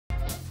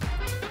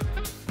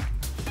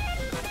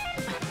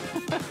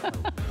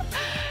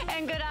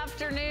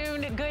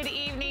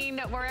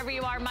wherever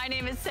you are. My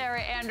name is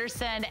Sarah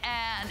Anderson,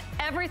 and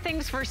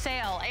everything's for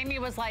sale. Amy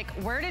was like,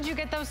 where did you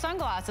get those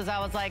sunglasses? I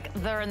was like,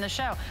 they're in the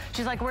show.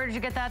 She's like, where did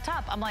you get that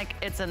top? I'm like,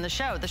 it's in the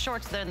show. The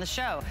shorts, they're in the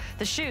show.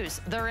 The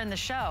shoes, they're in the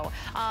show.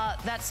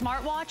 That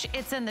smartwatch,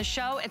 it's in the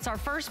show. It's our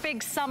first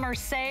big summer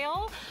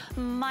sale.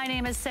 My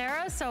name is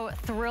Sarah, so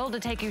thrilled to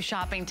take you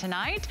shopping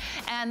tonight.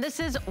 And this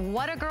is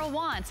what a girl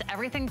wants.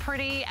 Everything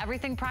pretty,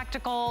 everything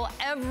practical,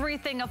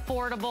 everything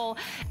affordable.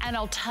 And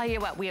I'll tell you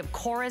what, we have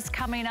Cora's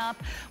coming up.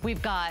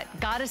 We've got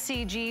Gotta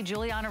CG,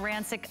 Juliana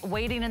Rancic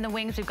waiting in the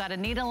wings. We've got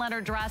Anita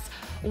Leonard dress.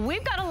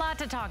 We've got a lot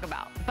to talk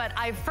about. But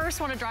I first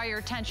want to draw your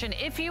attention.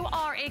 If you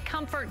are a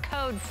Comfort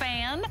Code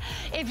fan,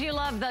 if you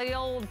love the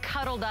old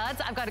Cuddle Duds,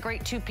 I've got a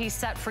great two-piece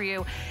set for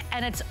you.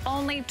 And it's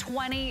only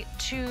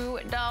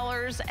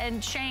 $22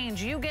 and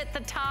change. You get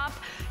the top,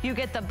 you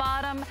get the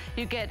bottom,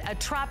 you get a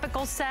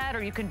tropical set,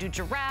 or you can do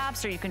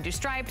giraffes, or you can do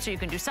stripes, or you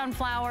can do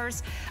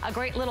sunflowers. A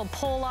great little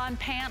pull-on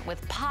pant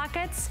with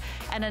pockets,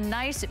 and a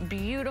nice,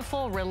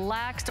 beautiful,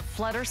 relaxed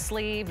flutter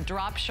sleeve,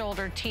 drop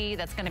shoulder tee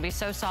that's gonna be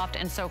so soft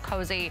and so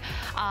cozy.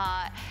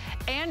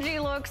 Angie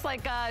looks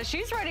like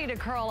she's ready to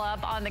curl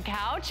up on the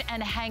couch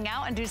and hang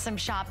out and do some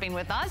shopping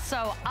with us.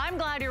 So I'm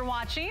glad you're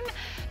watching,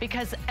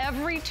 because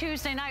every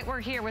Tuesday night we're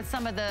here with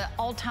some of the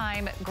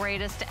all-time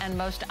greatest and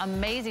most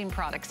amazing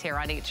products here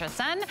on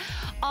HSN.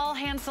 All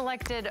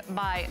hand-selected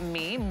by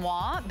me,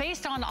 moi,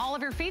 based on all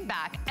of your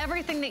feedback,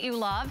 everything that you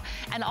love,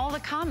 and all the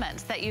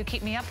comments that you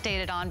keep me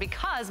updated on,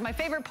 because my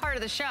favorite part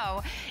of the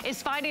show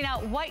is finding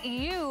out what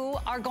you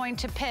are going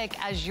to pick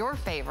as your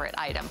favorite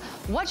item.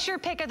 What's your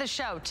pick of the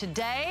show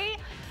today?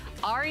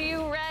 Are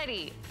you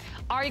ready?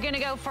 Are you gonna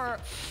go for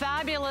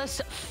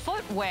fabulous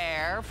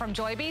footwear from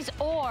Joybees,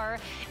 or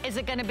is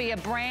it gonna be a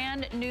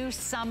brand new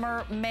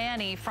summer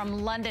mani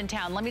from London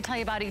Town? Let me tell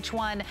you about each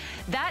one.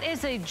 That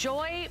is a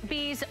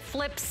Joybees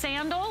flip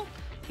sandal.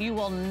 You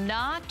will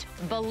not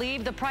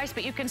believe the price,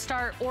 but you can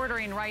start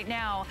ordering right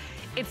now.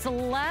 It's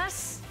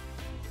less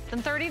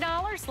than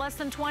 $30, less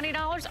than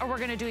 $20, or we're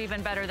gonna do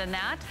even better than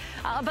that.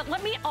 But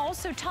let me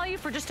also tell you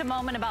for just a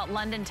moment about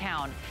London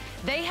Town.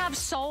 They have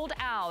sold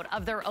out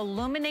of their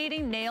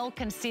illuminating nail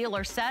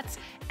concealer sets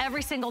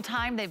every single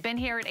time they've been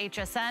here at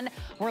HSN.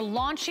 We're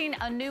launching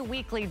a new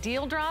weekly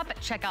deal drop.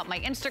 Check out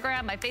my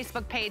Instagram, my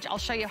Facebook page. I'll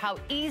show you how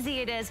easy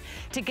it is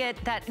to get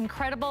that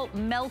incredible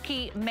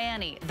Milky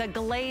Mani, the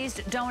glazed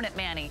donut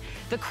mani,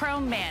 the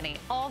chrome mani,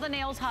 all the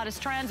nails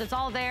hottest trends, it's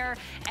all there.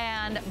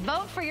 And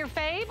vote for your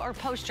fave or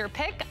post your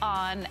pick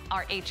on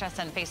our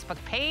HSN Facebook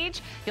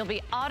page. You'll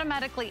be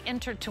automatically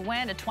entered to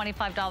win a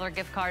 $25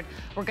 gift card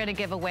we're gonna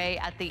give away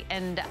at the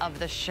end of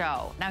the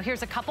show. Now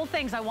here's a couple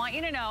things I want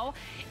you to know.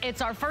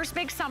 It's our first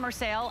big summer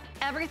sale.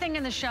 Everything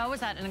in the show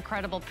is at an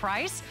incredible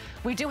price.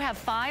 We do have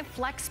 5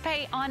 flex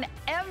pay on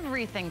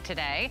everything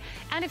today.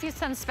 And if you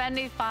spend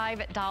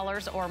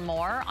 $75 or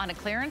more on a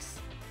clearance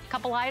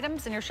couple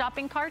items in your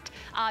shopping cart,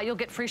 you'll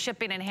get free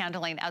shipping and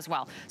handling as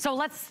well. So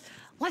let's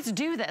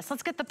do this.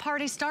 Let's get the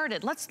party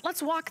started.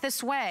 Let's walk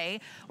this way.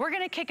 We're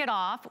gonna kick it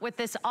off with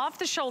this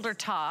off-the-shoulder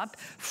top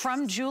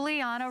from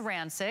Juliana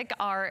Rancic,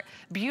 our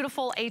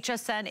beautiful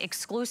HSN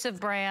exclusive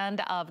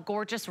brand of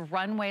gorgeous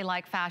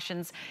runway-like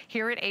fashions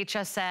here at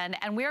HSN.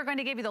 And we are going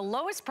to give you the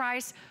lowest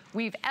price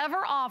we've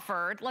ever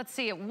offered. Let's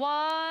see, it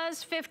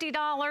was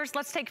 $50.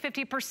 Let's take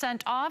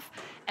 50% off.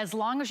 As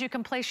long as you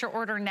can place your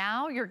order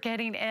now, you're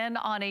getting in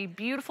on a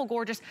beautiful,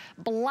 gorgeous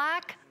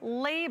black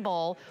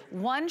label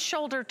one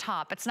shoulder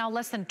top. It's now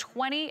less than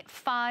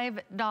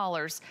 $25.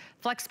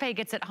 FlexPay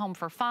gets it home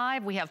for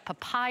 $5. We have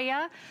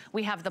papaya,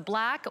 we have the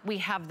black, we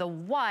have the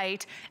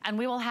white, and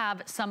we will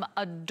have some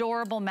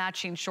adorable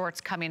matching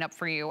shorts coming up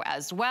for you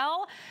as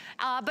well.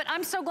 But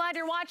I'm so glad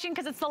you're watching,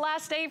 because it's the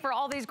last day for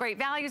all these great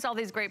values, all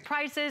these great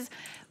prices.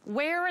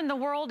 Where in the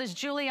world is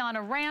Juliana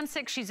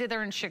Rancic? She's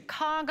either in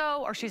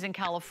Chicago, or she's in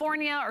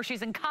California, or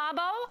she's in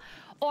Cabo,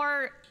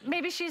 or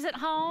maybe she's at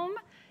home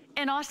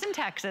in Austin,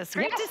 Texas.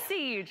 Great to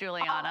see you,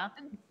 Juliana.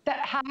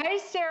 Hi,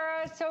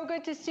 Sarah. So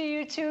good to see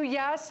you too.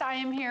 Yes, I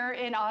am here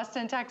in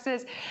Austin,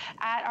 Texas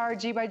at our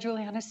G by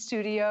Juliana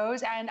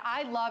studios. And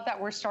I love that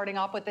we're starting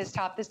off with this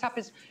top. This top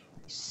is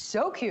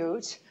so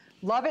cute.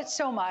 Love it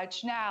so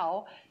much.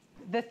 Now,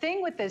 the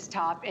thing with this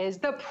top is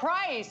the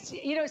price.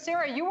 You know,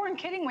 Sarah, you weren't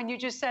kidding when you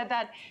just said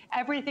that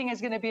everything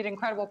is going to be at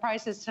incredible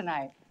prices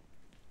tonight.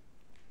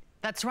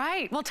 That's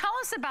right. Well, tell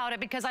us about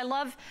it, because I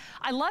love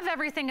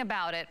everything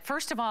about it.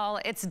 First of all,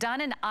 it's done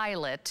in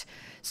eyelet.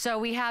 So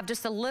we have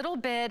just a little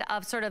bit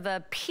of sort of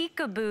a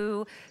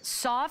peekaboo,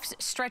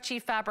 soft, stretchy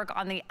fabric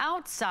on the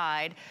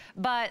outside,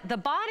 but the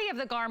body of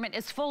the garment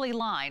is fully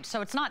lined,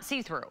 so it's not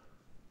see-through.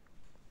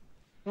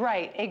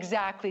 Right,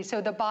 exactly.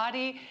 So the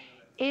body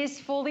is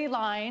fully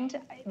lined,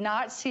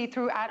 not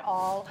see-through at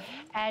all.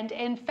 And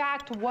in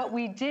fact, what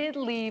we did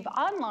leave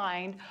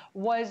unlined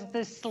was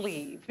the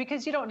sleeve,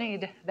 because you don't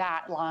need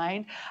that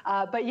lined.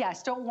 But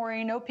yes, don't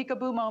worry, no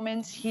peekaboo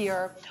moments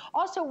here.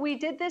 Also, we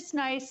did this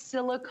nice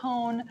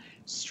silicone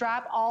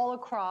strap all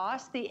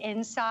across the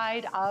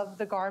inside of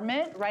the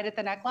garment, right at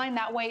the neckline.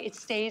 That way it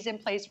stays in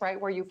place right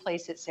where you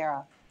place it,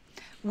 Sarah.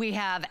 We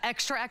have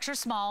extra, extra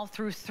small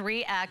through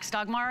 3X.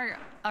 Dagmar,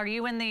 are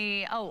you in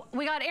the, oh,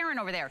 we got Erin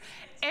over there.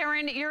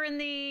 Erin, you're in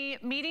the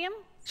medium?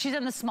 She's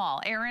in the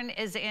small. Erin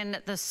is in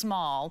the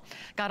small.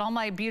 Got all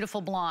my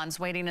beautiful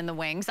blondes waiting in the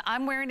wings.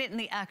 I'm wearing it in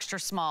the extra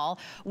small.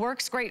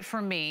 Works great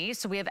for me.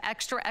 So we have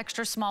extra,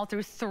 extra small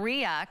through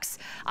 3X.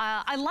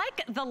 I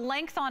like the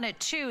length on it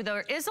too.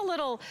 There is a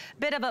little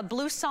bit of a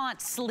blouson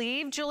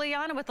sleeve,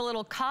 Juliana, with a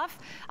little cuff.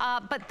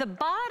 But the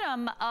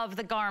bottom of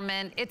the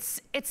garment,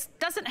 it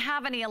doesn't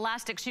have any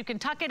elastic, so you can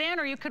tuck it in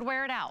or you could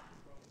wear it out.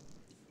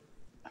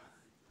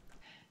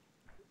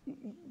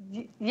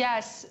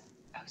 Yes.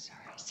 Oh, sorry.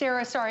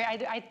 Sarah, sorry,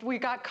 we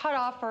got cut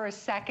off for a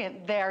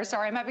second there.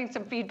 Sorry, I'm having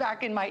some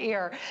feedback in my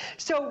ear.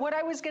 So what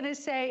I was gonna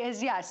say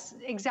is, yes,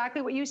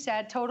 exactly what you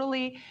said,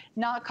 totally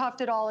not cuffed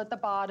at all at the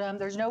bottom.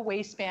 There's no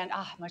waistband.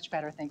 Ah, much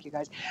better, thank you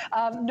guys.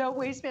 No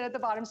waistband at the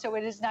bottom, so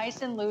it is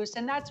nice and loose.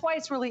 And that's why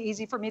it's really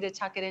easy for me to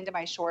tuck it into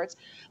my shorts,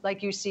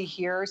 like you see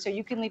here. So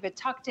you can leave it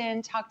tucked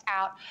in, tucked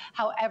out,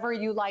 however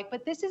you like.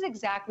 But this is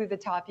exactly the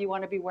top you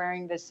wanna be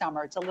wearing this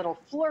summer. It's a little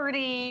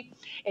flirty.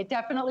 It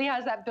definitely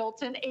has that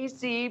built-in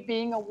AC,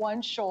 being a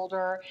one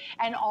shoulder,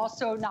 and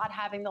also not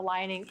having the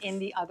lining in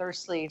the other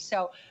sleeve.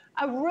 So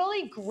a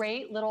really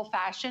great little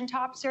fashion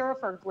top, Sarah,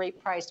 for a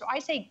great price. So I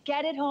say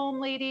get it home,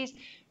 ladies.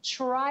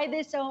 Try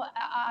this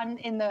on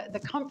in the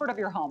comfort of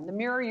your home. The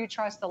mirror you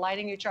trust, the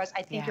lighting you trust.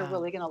 I think you're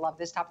really gonna love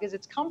this top because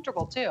it's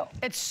comfortable too.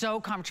 It's so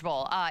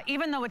comfortable.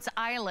 Even though it's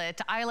eyelet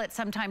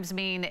sometimes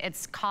mean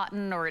it's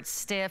cotton or it's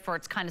stiff or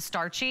it's kind of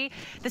starchy.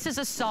 This is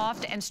a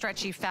soft and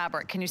stretchy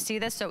fabric. Can you see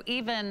this? So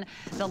even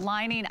the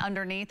lining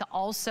underneath,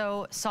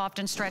 also soft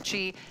and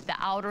stretchy. The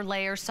outer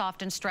layer,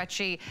 soft and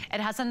stretchy.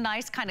 It has a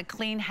nice kind of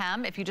clean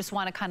hem if you just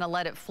want to kind of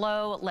let it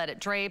flow, let it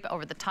drape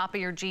over the top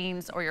of your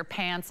jeans or your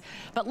pants.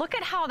 But look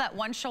at how that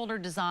one shoulder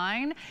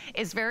design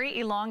is very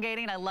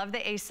elongating. I love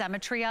the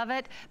asymmetry of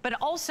it, but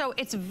also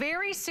it's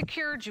very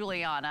secure,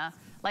 Juliana.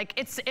 Like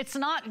it's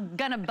not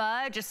gonna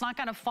budge, it's not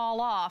gonna fall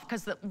off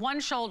because the one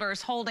shoulder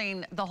is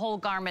holding the whole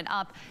garment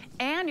up,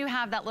 and you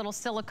have that little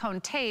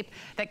silicone tape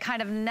that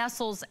kind of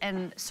nestles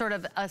and sort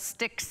of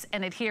sticks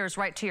and adheres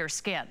right to your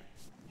skin.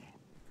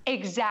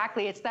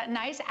 Exactly. It's that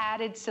nice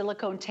added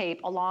silicone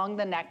tape along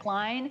the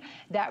neckline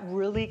that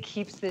really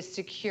keeps this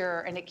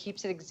secure, and it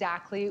keeps it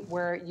exactly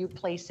where you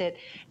place it.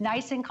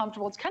 Nice and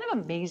comfortable. It's kind of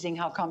amazing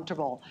how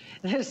comfortable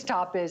this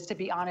top is, to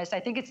be honest. I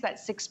think it's that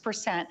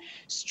 6%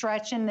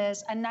 stretch in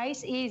this. A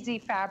nice, easy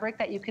fabric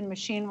that you can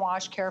machine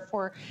wash, care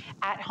for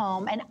at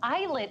home. And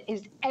eyelet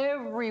is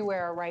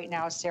everywhere right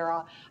now,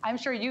 Sarah. I'm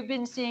sure you've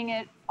been seeing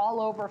it all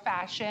over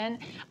fashion.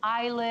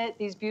 Eyelet,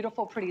 these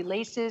beautiful, pretty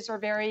laces are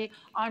very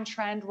on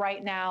trend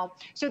right now.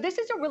 So this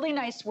is a really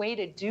nice way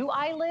to do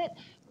eyelet,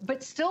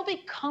 but still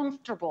be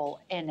comfortable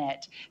in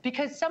it.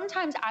 Because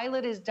sometimes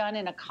eyelet is done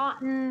in a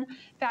cotton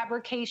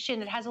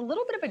fabrication. It has a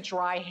little bit of a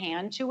dry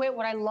hand to it.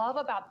 What I love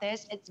about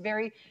this, it's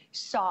very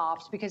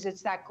soft because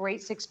it's that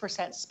great 6%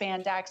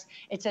 spandex.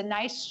 It's a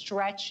nice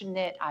stretch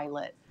knit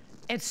eyelet.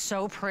 It's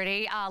so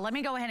pretty. Let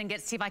me go ahead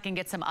and see if I can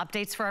get some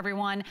updates for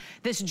everyone.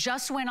 This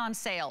just went on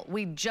sale.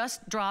 We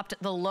just dropped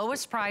the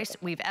lowest price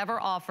we've ever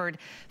offered,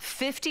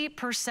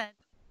 50%.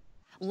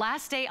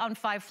 Last day on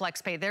 5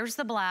 FlexPay. There's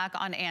the black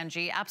on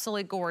Angie,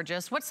 absolutely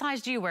gorgeous. What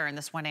size do you wear in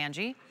this one,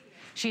 Angie?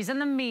 She's in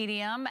the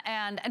medium,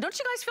 and don't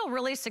you guys feel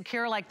really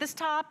secure? Like this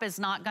top is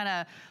not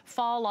gonna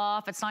fall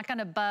off, it's not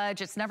gonna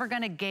budge, it's never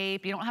gonna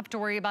gape. You don't have to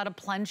worry about a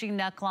plunging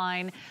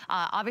neckline.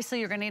 Obviously,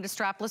 you're gonna need a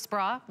strapless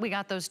bra. We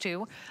got those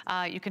too.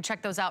 You can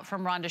check those out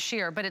from Rhonda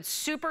Shear, but it's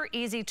super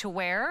easy to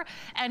wear,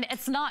 and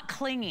it's not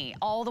clingy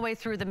all the way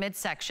through the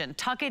midsection.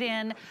 Tuck it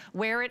in,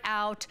 wear it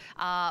out.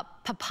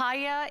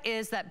 Papaya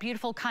is that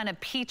beautiful kind of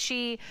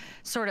peachy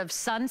sort of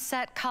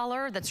sunset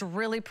color that's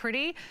really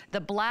pretty.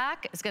 The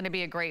black is gonna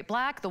be a great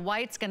black. The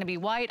white's gonna be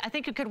white. I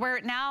think you could wear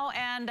it now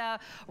and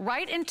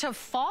right into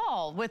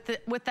fall with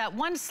that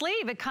one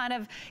sleeve. It kind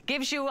of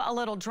gives you a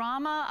little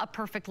drama, a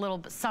perfect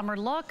little summer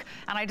look.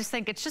 And I just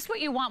think it's just what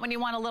you want when you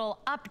want a little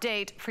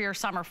update for your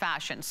summer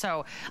fashion.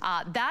 So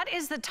that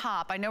is the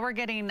top. I know we're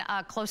getting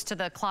close to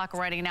the clock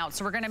running out,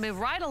 so we're gonna move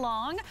right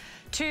along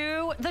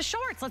to the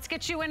shorts. Let's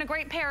get you in a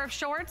great pair of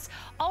shorts.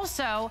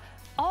 Also,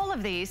 all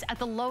of these at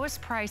the lowest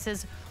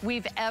prices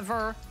we've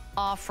ever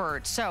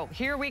offered. So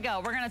here we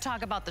go. We're gonna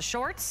talk about the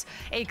shorts,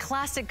 a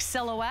classic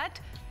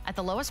silhouette at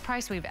the lowest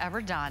price we've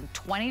ever done,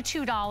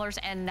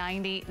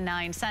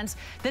 $22.99.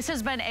 This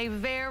has been a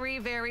very,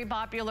 very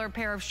popular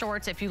pair of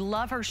shorts. If you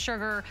love her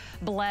sugar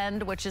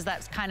blend, which is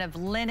that kind of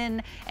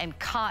linen and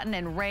cotton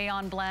and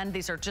rayon blend,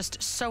 these are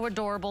just so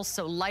adorable,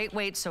 so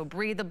lightweight, so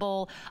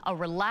breathable, a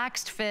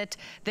relaxed fit.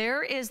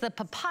 There is the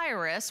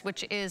papyrus,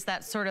 which is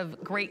that sort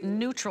of great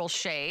neutral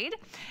shade.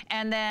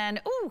 And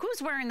then, ooh,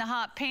 who's wearing the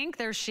hot pink?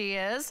 There she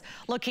is,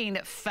 looking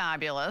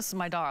fabulous,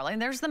 my darling.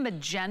 There's the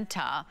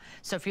magenta.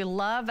 So if you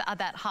love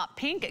that hot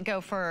pink,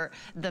 go for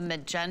the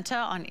magenta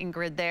on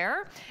Ingrid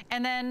there.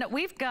 And then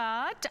we've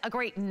got a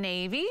great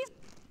navy.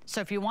 So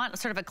if you want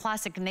sort of a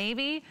classic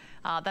navy,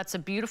 that's a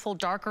beautiful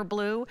darker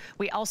blue.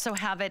 We also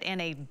have it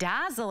in a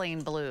dazzling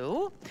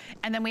blue.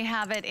 And then we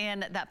have it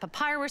in that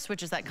papyrus,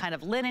 which is that kind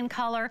of linen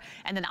color.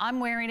 And then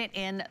I'm wearing it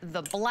in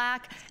the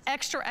black,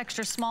 extra,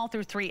 extra small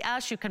through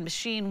 3S. You can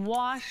machine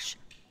wash,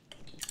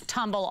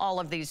 tumble all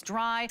of these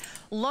dry.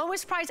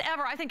 Lowest price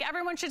ever. I think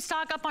everyone should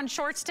stock up on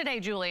shorts today,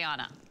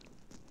 Juliana.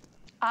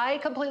 I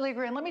completely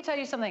agree. And let me tell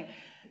you something.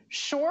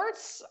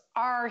 Shorts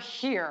are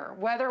here,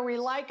 whether we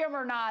like them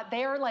or not.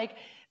 They are like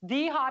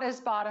the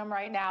hottest bottom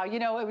right now. You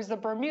know, it was the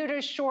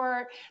Bermuda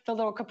short, the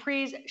little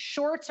capris.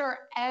 Shorts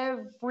are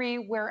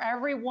everywhere.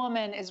 Every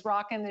woman is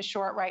rocking this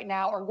short right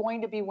now or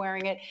going to be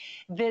wearing it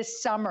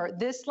this summer.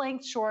 This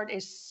length short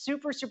is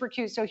super, super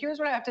cute. So here's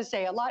what I have to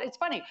say. It's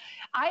funny.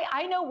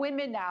 I know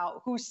women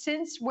now who,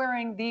 since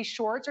wearing these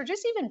shorts or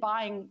just even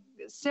buying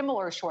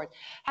similar shorts,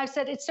 have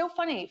said, it's so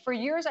funny. For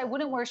years, I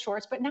wouldn't wear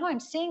shorts, but now I'm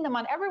seeing them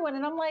on everyone.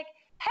 And I'm like,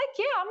 heck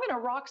yeah, I'm going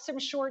to rock some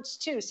shorts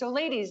too. So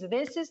ladies,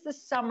 this is the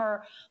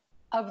summer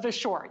of the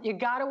short. You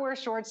got to wear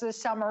shorts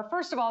this summer.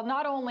 First of all,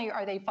 not only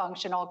are they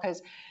functional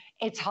because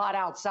it's hot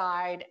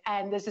outside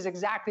and this is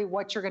exactly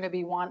what you're going to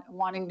be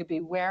wanting to be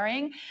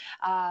wearing,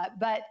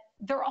 but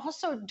they're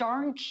also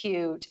darn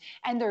cute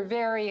and they're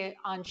very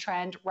on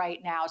trend right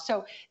now.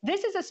 So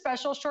this is a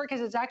special short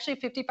because it's actually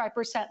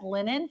 55%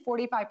 linen,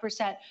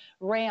 45%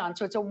 rayon.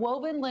 So it's a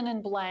woven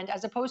linen blend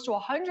as opposed to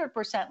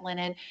 100%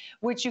 linen,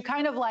 which you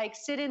kind of like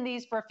sit in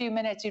these for a few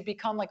minutes, you'd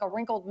become like a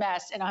wrinkled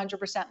mess in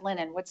 100%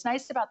 linen. What's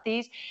nice about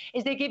these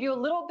is they give you a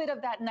little bit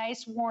of that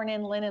nice worn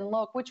in linen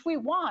look, which we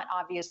want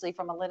obviously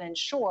from a linen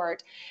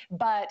short,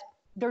 but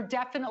they're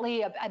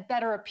definitely a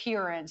better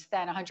appearance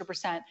than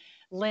 100%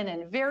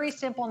 linen. Very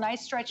simple,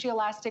 nice stretchy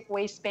elastic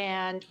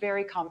waistband,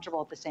 very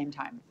comfortable at the same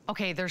time.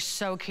 Okay, they're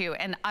so cute.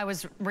 And I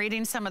was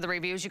reading some of the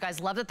reviews. You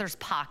guys love that there's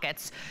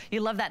pockets.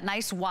 You love that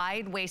nice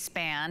wide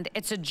waistband.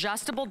 It's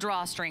adjustable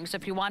drawstring. So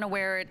if you want to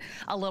wear it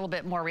a little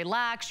bit more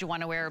relaxed, you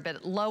want to wear a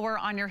bit lower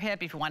on your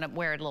hip, if you want to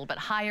wear it a little bit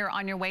higher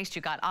on your waist,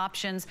 you got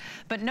options.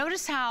 But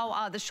notice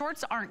how the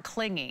shorts aren't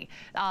clingy.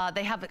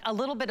 They have a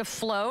little bit of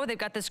flow. They've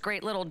got this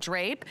great little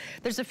drape.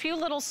 There's a few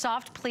little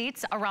soft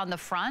pleats around the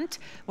front,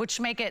 which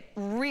make it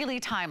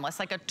really timeless,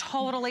 like a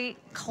totally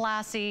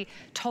classy,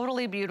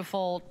 totally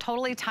beautiful,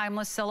 totally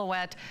timeless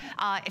silhouette.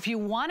 If you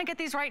want to get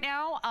these right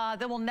now,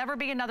 there will never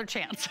be another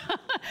chance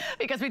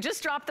because we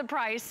just dropped the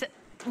price.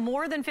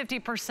 More than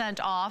 50%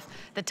 off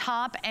the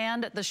top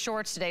and the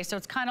shorts today. So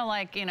it's kind of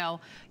like, you know,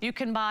 you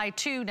can buy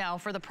two now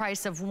for the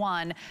price of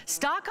one.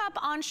 Stock up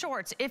on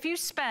shorts. If you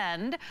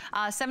spend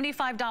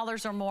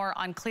 $75 or more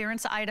on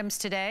clearance items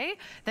today,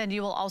 then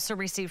you will also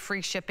receive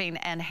free shipping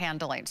and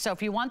handling. So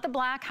if you want the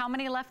black, how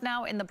many left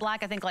now in the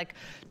black? I think like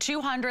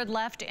 200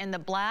 left in the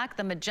black.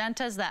 The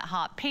magentas, that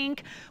hot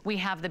pink. We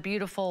have the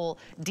beautiful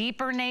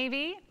deeper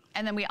navy.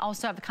 And then we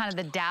also have kind of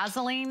the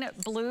dazzling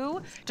blue.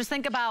 Just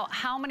think about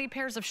how many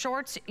pairs of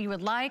shorts you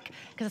would like,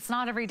 because it's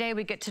not every day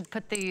we get to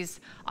put these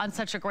on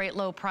such a great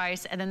low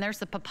price. And then there's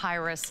the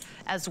papyrus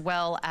as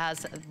well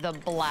as the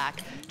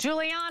black.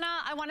 Juliana,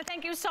 I want to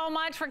thank you so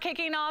much for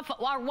kicking off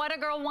our What a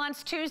Girl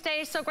Wants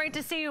Tuesday. So great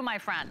to see you, my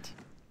friend.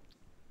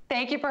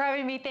 Thank you for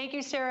having me. Thank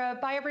you, Sarah.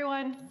 Bye,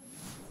 everyone.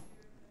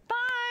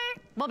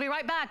 We'll be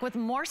right back with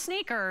more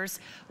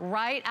sneakers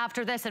right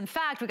after this. In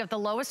fact, we got the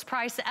lowest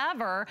price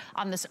ever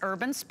on this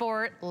Urban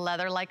Sport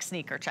leather-like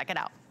sneaker. Check it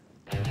out.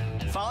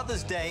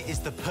 Father's Day is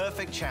the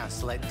perfect chance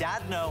to let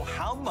Dad know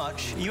how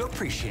much you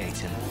appreciate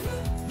him.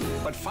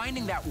 But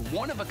finding that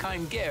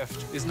one-of-a-kind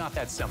gift is not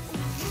that simple.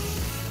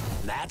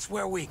 That's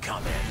where we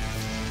come in.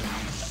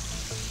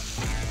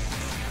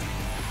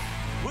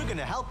 We're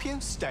gonna help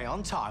you stay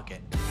on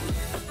target.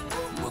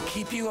 We'll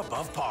keep you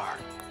above par.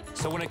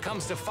 So when it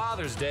comes to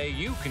Father's Day,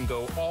 you can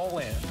go all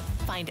in.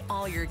 Find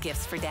all your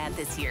gifts for Dad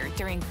this year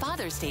during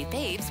Father's Day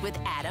Faves with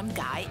Adam,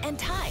 Guy, and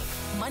Ty.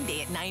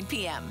 Monday at 9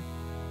 p.m.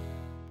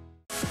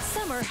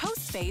 Summer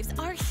Host Faves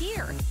are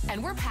here,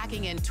 and we're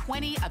packing in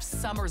 20 of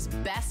summer's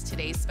best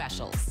today's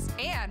specials.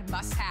 And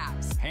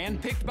must-haves.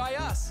 Handpicked by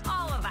us.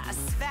 All of us.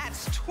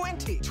 That's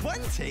 20.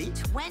 20?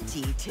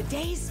 20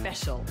 today's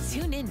specials.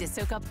 Tune in to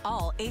soak up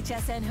all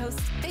HSN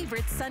hosts'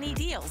 favorite sunny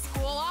deals.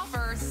 Cool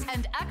offers.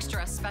 And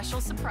extra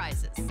special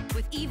surprises.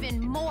 With even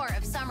more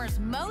of summer's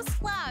most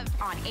loved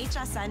on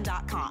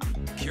hsn.com.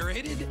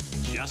 Curated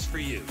just for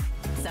you.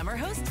 Summer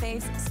Host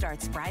Faves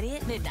starts Friday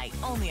at midnight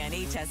only on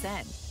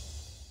HSN.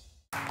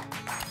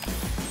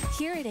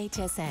 Here at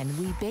HSN,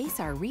 we base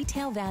our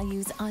retail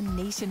values on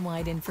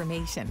nationwide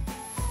information.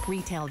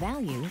 Retail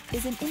value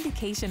is an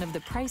indication of the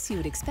price you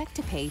would expect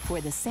to pay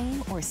for the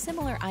same or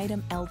similar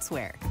item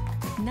elsewhere,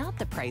 not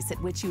the price at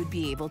which you would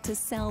be able to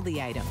sell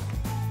the item.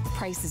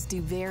 Prices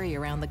do vary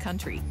around the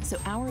country, so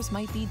ours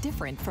might be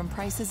different from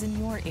prices in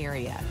your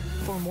area.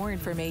 For more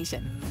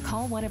information,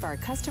 call one of our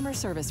customer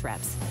service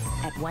reps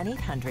at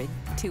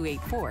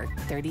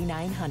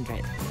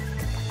 1-800-284-3900.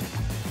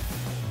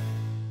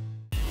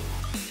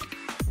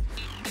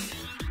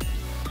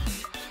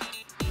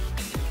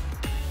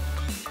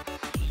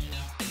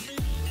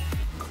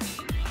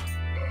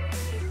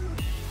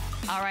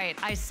 All right,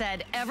 I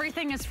said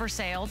everything is for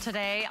sale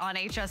today on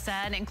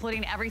HSN,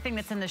 including everything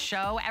that's in the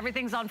show.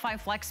 Everything's on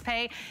 5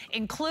 FlexPay,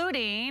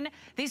 including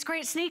these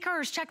great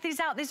sneakers. Check these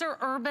out. These are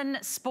Urban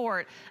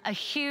Sport, a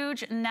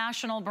huge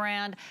national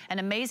brand, an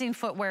amazing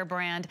footwear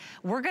brand.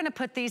 We're gonna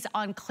put these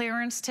on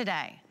clearance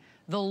today.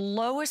 The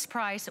lowest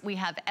price we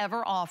have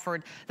ever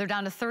offered. They're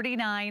down to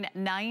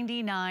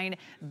 $39.99.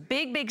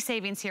 Big, big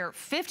savings here,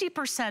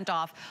 50%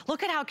 off.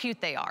 Look at how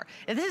cute they are.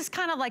 This is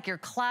kind of like your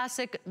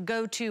classic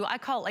go-to, I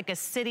call it like a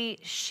city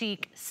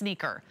chic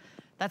sneaker.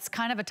 That's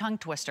kind of a tongue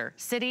twister.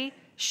 City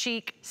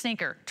chic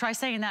sneaker. Try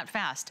saying that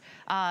fast.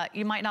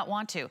 You might not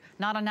want to.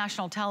 Not on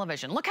national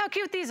television. Look how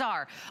cute these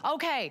are.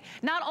 Okay,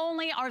 not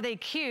only are they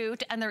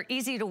cute and they're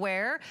easy to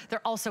wear,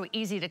 they're also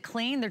easy to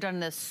clean. They're done in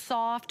this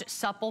soft,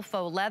 supple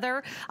faux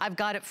leather. I've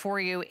got it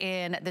for you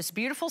in this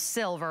beautiful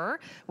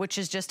silver, which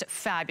is just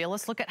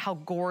fabulous. Look at how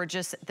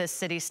gorgeous this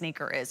city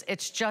sneaker is.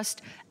 It's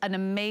just an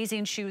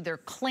amazing shoe. They're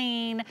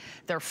clean,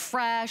 they're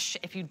fresh.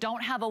 If you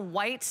don't have a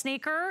white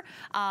sneaker,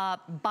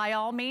 by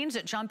all means,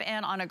 jump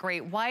in on a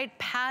great white,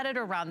 padded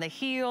around the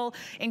heel.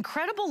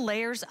 Incredible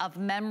layers of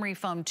memory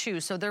foam too,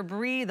 so they're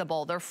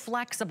breathable, they're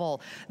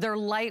flexible, they're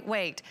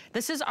lightweight.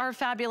 This is our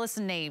fabulous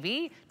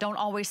navy. Don't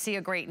always see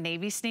a great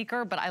navy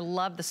sneaker, but I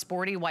love the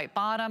sporty white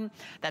bottom.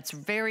 That's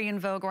very in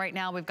vogue right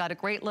now. We've got a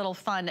great little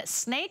fun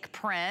snake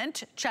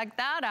print. Check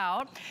that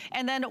out.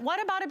 And then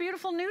what about a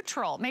beautiful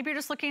neutral? Maybe you're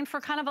just looking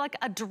for kind of like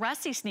a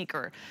dressy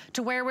sneaker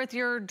to wear with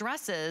your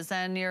dresses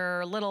and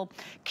your little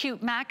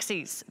cute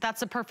maxis.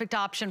 That's a perfect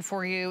option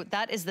for you.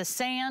 That is the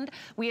sand.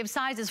 We have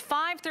sizes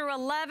 5 through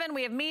 11.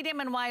 We have medium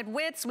and wide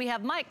widths. We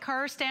have Mike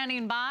Kerr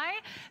standing by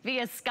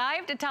via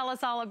Skype to tell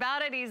us all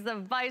about it. He's the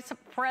Vice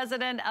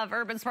President of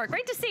Urban Sport.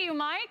 Great to see you,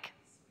 Mike.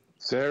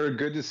 Sarah,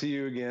 good to see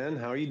you again.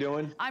 How are you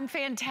doing? I'm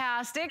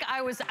fantastic.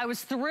 I was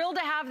thrilled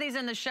to have these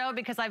in the show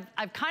because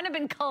I've kind of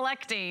been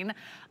collecting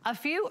a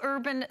few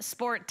Urban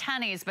Sport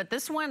tennies, but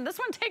this one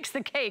takes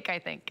the cake, I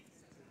think.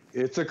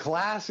 It's a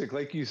classic,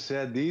 like you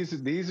said.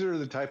 These are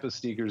the type of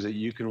sneakers that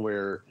you can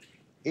wear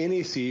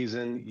any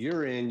season,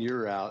 year in,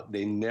 year out.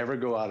 They never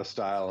go out of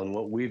style. And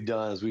what we've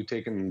done is we've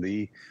taken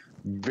the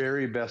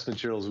very best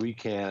materials we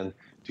can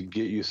to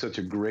get you such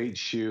a great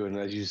shoe. And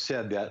as you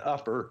said, that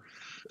upper,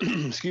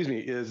 excuse me,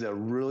 is a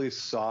really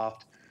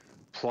soft,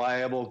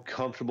 pliable,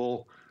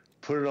 comfortable.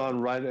 Put it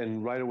on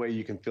right away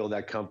you can feel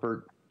that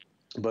comfort.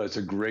 But it's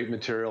a great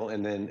material.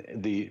 And then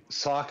the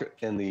sock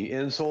and the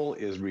insole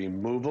is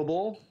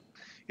removable.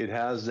 It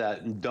has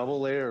that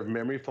double layer of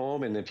memory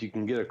foam. And if you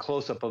can get a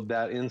close-up of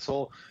that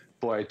insole,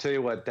 boy, I tell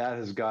you what, that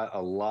has got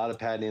a lot of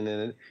padding in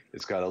it.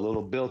 It's got a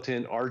little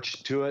built-in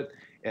arch to it,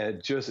 and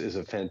it just is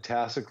a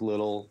fantastic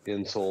little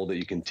insole that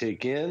you can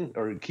take in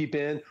or keep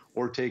in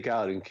or take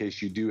out in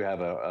case you do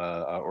have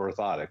a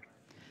orthotic.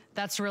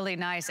 That's really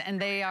nice. And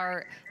they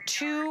are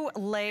 2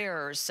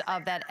 layers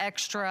of that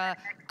extra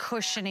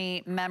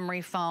cushiony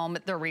memory foam.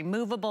 They're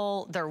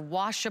removable, they're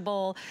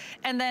washable.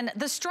 And then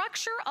the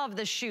structure of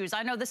the shoes,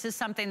 I know this is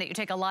something that you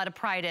take a lot of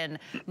pride in,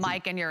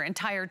 Mike, and your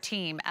entire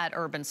team at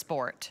Urban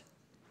Sport.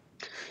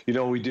 You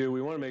know, we do. We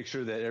want to make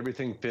sure that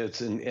everything fits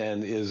and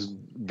is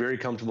very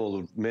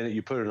comfortable the minute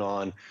you put it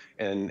on.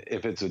 And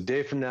if it's a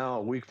day from now,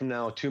 a week from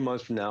now, 2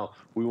 months from now,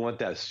 we want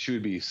that shoe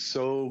to be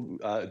so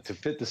to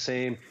fit the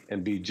same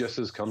and be just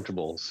as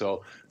comfortable.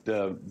 So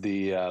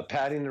the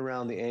padding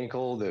around the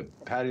ankle, the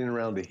padding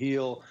around the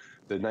heel,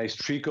 the nice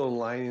tricot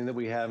lining that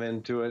we have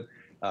into it.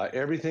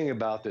 Everything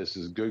about this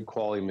is good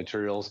quality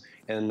materials.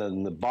 And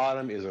then the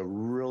bottom is a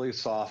really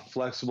soft,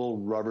 flexible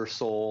rubber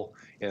sole,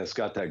 and it's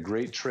got that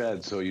great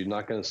tread, so you're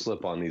not going to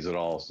slip on these at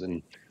all.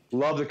 And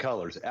love the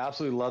colors.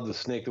 Absolutely love the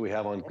snake that we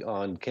have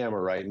on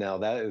camera right now.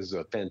 That is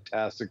a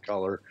fantastic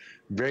color,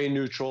 very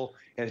neutral.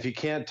 And if you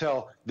can't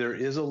tell, there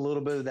is a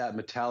little bit of that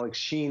metallic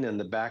sheen in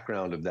the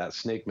background of that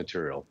snake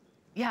material.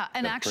 Yeah,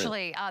 and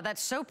actually,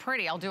 that's so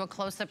pretty. I'll do a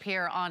close-up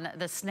here on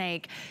the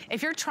snake.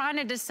 If you're trying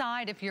to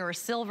decide if you're a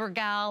silver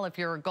gal, if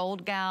you're a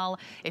gold gal,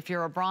 if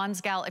you're a bronze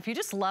gal, if you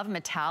just love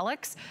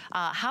metallics,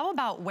 how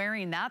about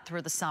wearing that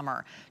through the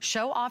summer?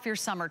 Show off your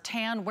summer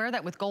tan, wear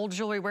that with gold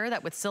jewelry, wear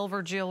that with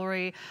silver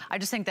jewelry. I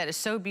just think that is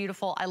so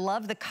beautiful. I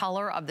love the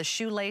color of the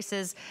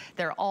shoelaces.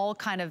 They're all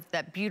kind of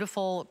that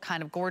beautiful,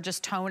 kind of gorgeous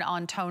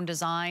tone-on-tone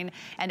design.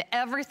 And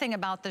everything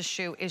about this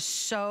shoe is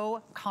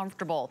so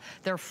comfortable.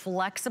 They're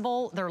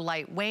flexible, they're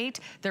lightweight,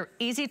 they're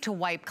easy to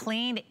wipe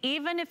clean.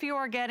 Even if you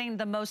are getting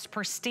the most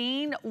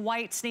pristine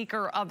white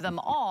sneaker of them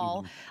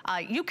all,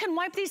 you can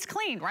wipe these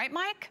clean, right,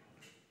 Mike?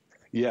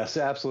 Yes,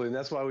 absolutely. And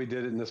that's why we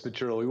did it in this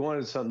material. We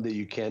wanted something that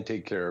you can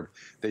take care of,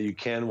 that you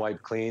can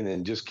wipe clean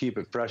and just keep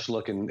it fresh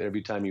looking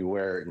every time you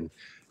wear it. And,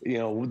 you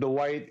know, the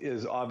white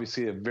is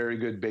obviously a very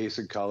good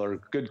basic color,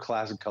 good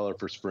classic color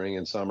for spring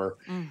and summer.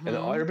 And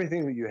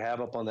everything that you have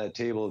up on that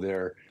table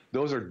there,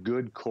 those are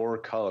good core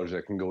colors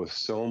that can go with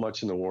so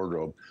much in the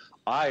wardrobe.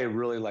 I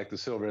really like the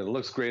silver, and it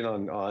looks great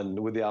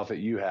on with the outfit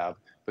you have.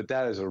 but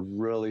that is a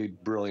really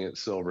brilliant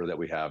silver that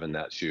we have in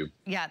that shoe.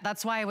 Yeah,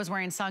 that's why I was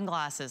wearing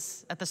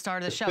sunglasses at the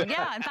start of the show.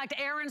 Yeah, in fact,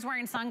 Erin's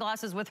wearing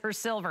sunglasses with her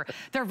silver.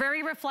 They're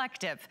very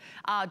reflective.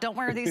 Don't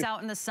wear these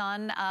out in the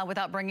sun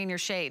without bringing your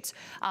shades.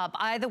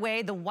 Either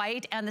way, the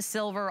white and the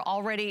silver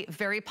already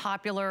very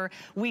popular.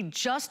 We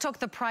just took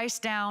the price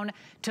down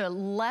to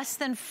less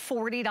than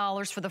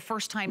 $40 for the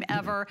first time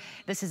ever.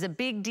 This is a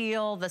big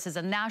deal. This is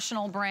a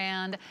national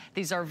brand.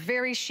 These are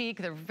very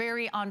chic. They're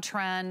very on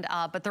trend,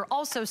 but they're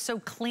also so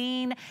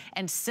clean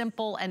and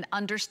simple and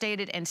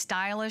understated and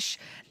stylish.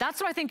 That's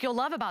what I think you'll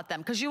love about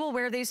them, because you will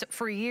wear these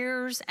for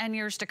years and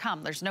years to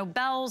come. There's no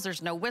bells,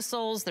 there's no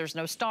whistles, there's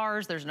no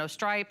stars, there's no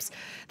stripes,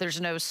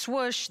 there's no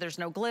swoosh, there's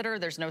no glitter,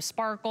 there's no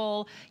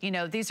sparkle. You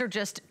know, these are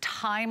just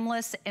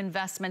timeless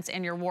investments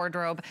in your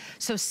wardrobe.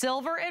 So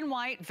silver and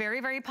white,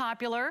 very, very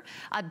popular.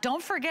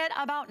 Don't forget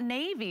about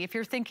navy if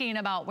you're thinking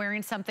about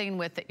wearing something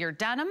with your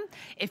denim,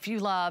 if you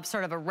love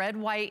sort of a red,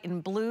 white,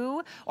 and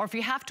blue, or if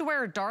you have to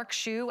wear a dark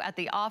shoe at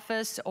the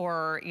office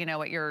or, you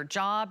know, at your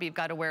job, you've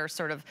got to wear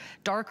sort of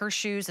darker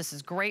shoes. This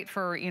is great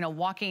for, you know,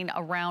 walking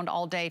around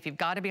all day. If you've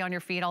got to be on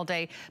your feet all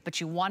day, but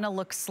you want to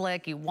look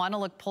slick, you want to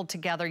look pulled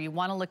together, you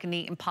want to look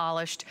neat and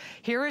polished.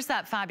 Here is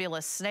that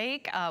fabulous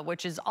snake,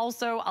 which is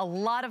also a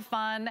lot of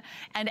fun.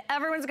 And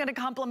everyone's going to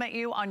compliment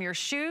you on your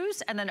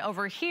shoes. And then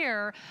over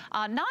here,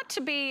 not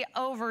to be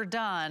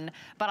overdone,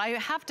 but I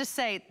have to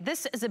say,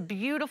 this is a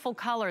beautiful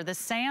color, the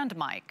sand,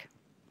 Mike.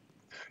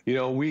 You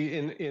know, we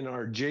in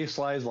our J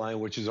Slides line,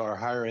 which is our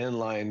higher end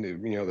line,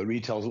 you know, the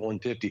retails at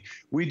 $150,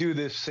 we do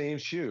this same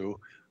shoe,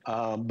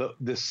 but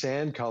the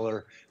sand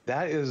color,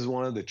 that is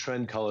one of the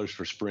trend colors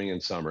for spring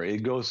and summer.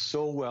 It goes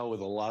so well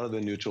with a lot of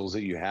the neutrals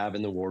that you have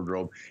in the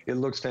wardrobe. It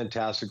looks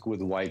fantastic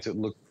with whites. It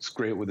looks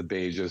great with the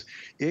beiges.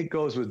 It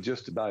goes with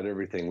just about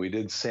everything. We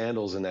did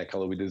sandals in that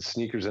color. We did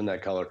sneakers in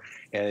that color,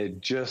 and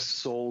it just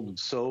sold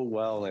so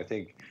well. And I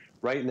think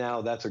right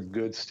now that's a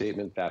good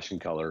statement fashion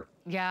color.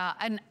 Yeah,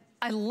 and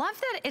I love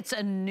that it's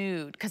a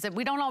nude, because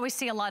we don't always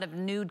see a lot of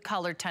nude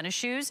colored tennis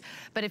shoes,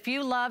 but if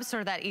you love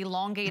sort of that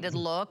elongated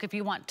look, if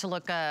you want to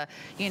look,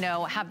 you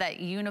know, have that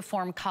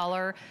uniform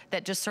color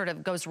that just sort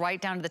of goes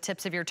right down to the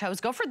tips of your toes,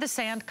 go for the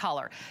sand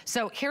color.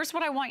 So here's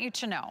what I want you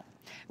to know.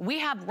 We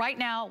have, right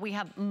now, we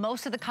have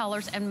most of the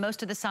colors and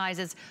most of the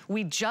sizes.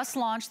 We just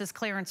launched this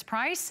clearance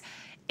price.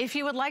 If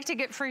you would like to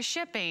get free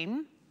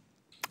shipping,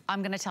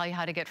 I'm gonna tell you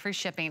how to get free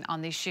shipping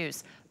on these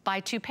shoes.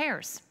 Buy 2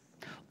 pairs.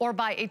 Or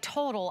buy a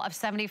total of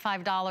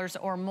 $75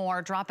 or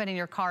more, drop it in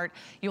your cart.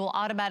 You will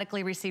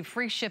automatically receive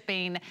free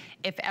shipping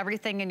if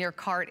everything in your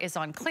cart is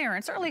on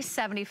clearance, or at least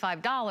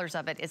 $75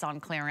 of it is on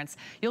clearance.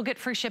 You'll get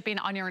free shipping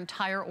on your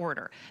entire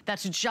order.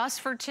 That's just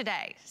for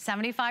today.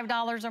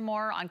 $75 or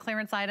more on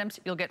clearance items.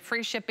 You'll get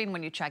free shipping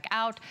when you check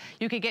out.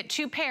 You could get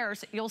 2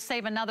 pairs. You'll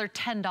save another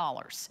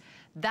 $10.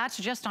 That's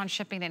just on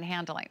shipping and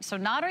handling. So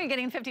not only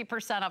getting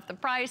 50% off the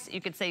price,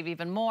 you could save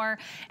even more.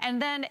 And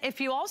then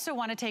if you also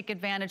want to take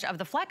advantage of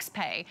the Flex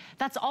Pay,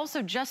 that's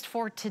also just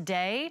for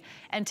today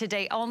and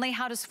today only.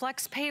 How does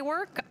Flex Pay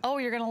work? Oh,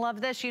 you're gonna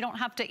love this. You don't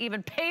have to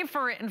even pay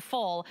for it in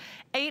full.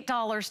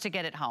 $8 to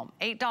get it home.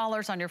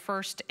 $8 on your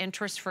first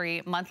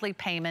interest-free monthly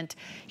payment.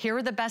 Here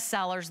are the best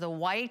sellers, the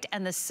white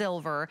and the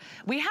silver.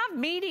 We have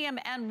medium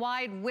and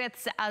wide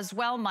widths as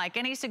well, Mike.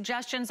 Any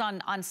suggestions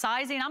on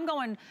sizing? I'm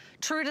going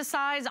true to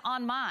size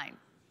on mine.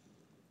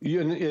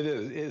 Yeah,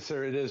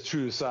 sir, it is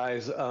true to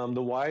size.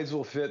 The wides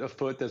will fit a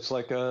foot that's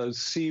like a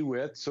C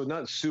width, so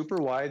not super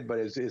wide, but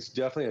it's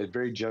definitely a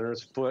very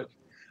generous foot.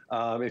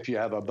 If you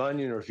have a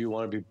bunion, or if you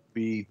want to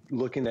be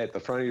looking at the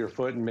front of your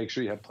foot and make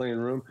sure you have plenty of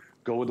room,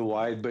 go with the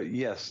wide. But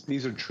yes,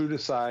 these are true to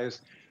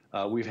size.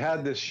 We've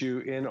had this shoe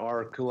in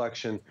our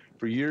collection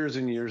for years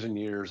and years and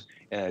years,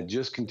 and it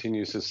just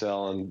continues to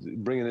sell.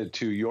 And bringing it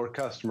to your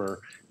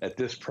customer at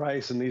this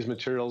price and these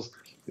materials,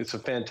 it's a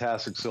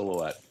fantastic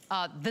silhouette.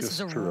 This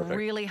is a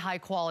really high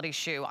quality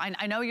shoe.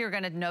 I know you're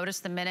gonna notice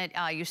the minute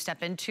you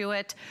step into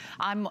it.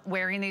 I'm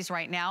wearing these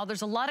right now.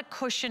 There's a lot of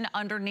cushion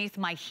underneath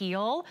my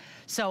heel,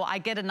 so I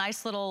get a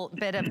nice little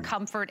bit of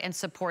comfort and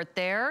support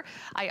there.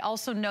 I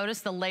also notice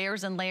the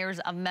layers and layers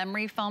of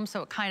memory foam,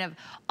 so it kind of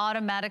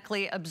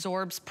automatically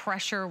absorbs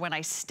pressure when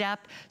I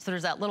step. So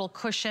there's that little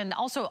cushion.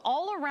 Also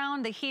all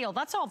around the heel,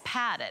 that's all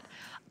padded.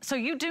 So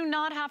you do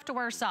not have to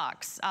wear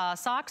socks.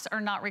 Socks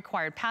are not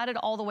required. Padded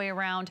all the way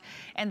around,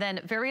 and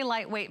then very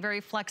lightweight, very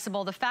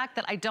flexible. The fact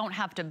that I don't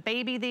have to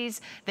baby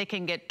these, they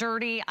can get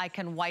dirty, I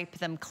can wipe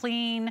them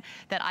clean,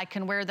 that I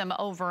can wear them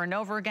over and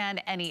over again,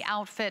 any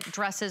outfit,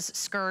 dresses,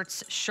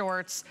 skirts,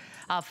 shorts,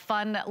 a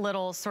fun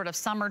little sort of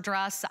summer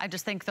dress. I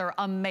just think they're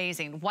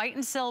amazing. White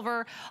and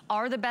silver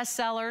are the best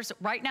sellers.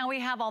 Right now we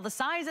have all the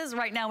sizes.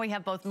 Right now we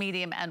have both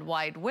medium and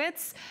wide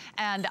widths,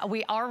 and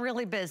we are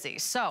really busy.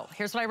 So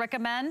here's what I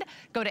recommend.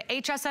 Go to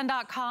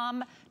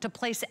hsn.com to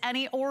place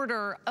any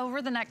order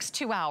over the next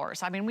 2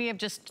 hours. I mean, we have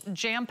just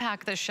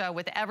jam-packed this show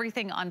with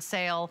everything on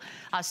sale.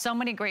 So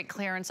many great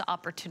clearance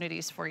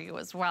opportunities for you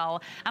as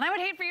well. And I would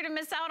hate for you to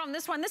miss out on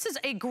this one. This is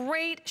a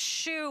great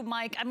shoe,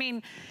 Mike. I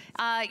mean,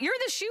 you're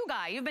the shoe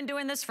guy. You've been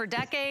doing this for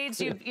decades.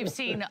 You've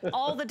seen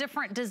all the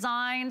different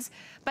designs.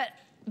 But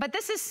but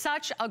this is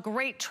such a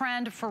great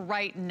trend for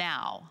right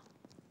now.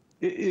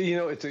 You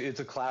know, it's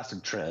a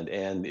classic trend,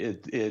 and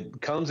it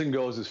comes and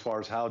goes as far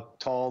as how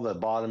tall the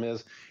bottom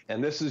is.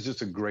 And this is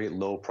just a great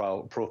low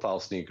profile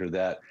sneaker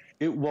that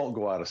it won't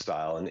go out of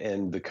style.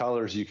 And the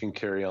colors you can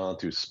carry on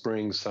through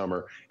spring,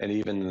 summer, and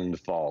even in the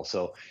fall.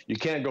 So you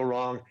can't go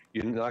wrong.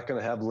 You're not going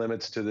to have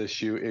limits to this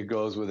shoe. It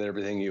goes with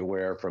everything you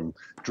wear, from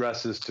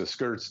dresses to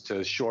skirts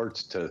to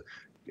shorts to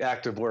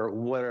activewear,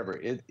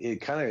 whatever.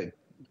 It kind of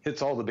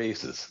hits all the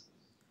bases.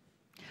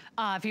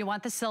 If you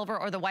want the silver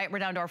or the white, we're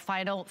down to our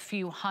final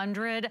few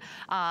hundred.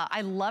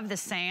 I love the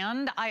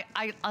sand.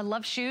 I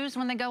love shoes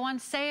when they go on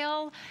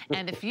sale.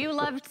 And if you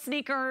love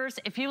sneakers,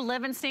 if you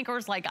live in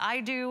sneakers like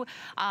I do,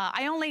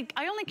 I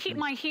only keep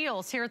my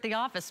heels here at the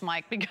office,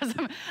 Mike, because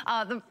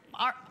of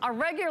our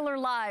regular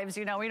lives,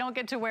 you know, we don't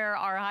get to wear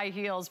our high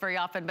heels very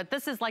often, but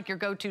this is like your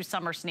go-to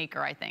summer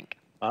sneaker, I think.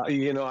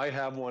 You know, I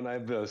have one. I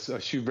have a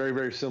shoe very,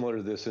 very similar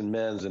to this in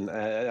men's, and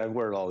I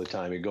wear it all the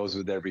time. It goes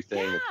with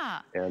everything.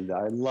 Yeah. And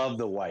I love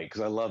the white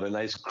because I love a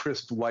nice,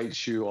 crisp white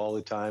shoe all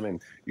the time.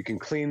 And you can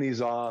clean these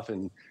off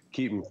and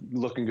keep them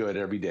looking good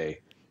every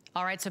day.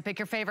 All right, so pick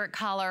your favorite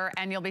color,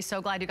 and you'll be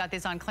so glad you got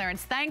these on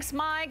clearance. Thanks,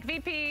 Mike,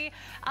 VP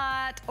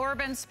at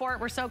Urban Sport.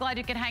 We're so glad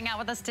you could hang out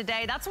with us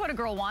today. That's what a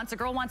girl wants. A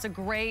girl wants a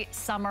great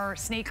summer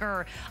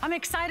sneaker. I'm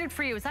excited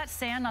for you. Is that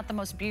sand not the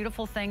most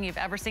beautiful thing you've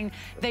ever seen?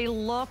 They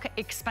look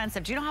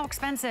expensive. Do you know how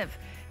expensive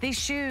these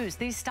shoes,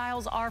 these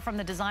styles are from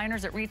the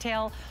designers at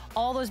retail?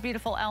 All those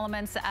beautiful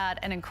elements at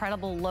an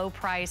incredible low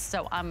price.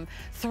 So I'm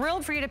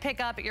thrilled for you to pick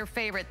up your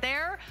favorite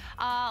there.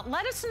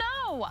 Let us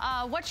know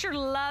what you're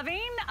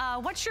loving.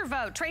 What's your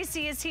vote?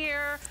 Tracy is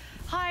here.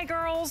 Hi,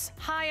 girls.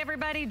 Hi,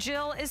 everybody.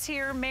 Jill is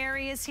here.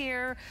 Mary is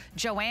here.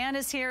 Joanne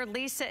is here.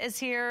 Lisa is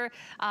here.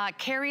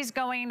 Carrie's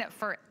going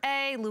for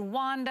A.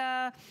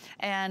 Luwanda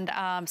and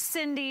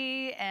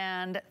Cindy.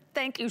 And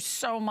thank you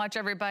so much,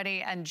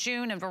 everybody. And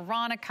June and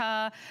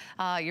Veronica,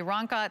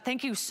 Yuranka,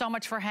 thank you so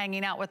much for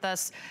hanging out with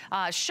us.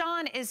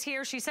 Sean is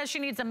here. She says she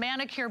needs a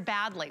manicure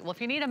badly. Well,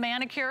 if you need a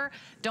manicure,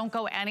 don't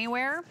go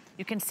anywhere.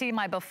 You can see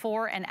my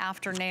before and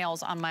after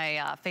nails on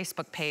my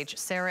Facebook page,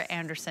 Sarah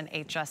Anderson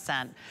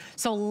HSN.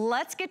 So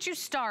let's get you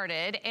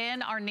started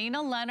in our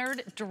Nina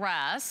Leonard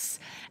dress.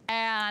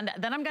 And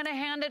then I'm gonna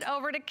hand it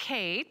over to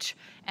Kate.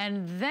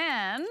 And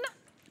then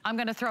I'm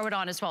gonna throw it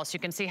on as well so you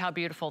can see how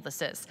beautiful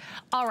this is.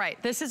 All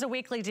right, this is a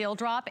weekly deal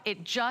drop.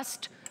 It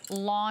just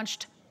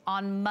launched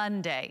on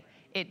Monday.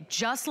 It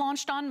just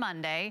launched on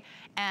Monday,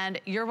 and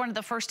you're one of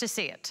the first to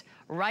see it.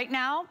 Right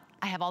now,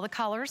 I have all the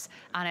colors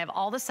and I have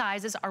all the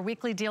sizes. Our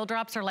weekly deal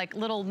drops are like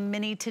little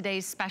mini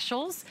today's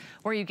specials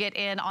where you get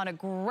in on a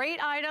great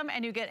item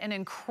and you get an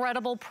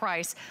incredible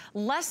price.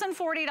 Less than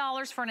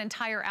 $40 for an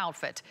entire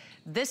outfit.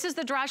 This is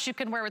the dress you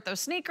can wear with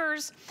those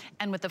sneakers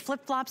and with the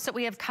flip-flops that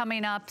we have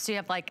coming up. So you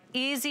have like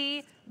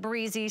easy,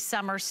 breezy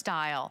summer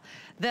style.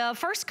 The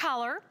first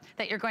color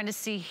that you're going to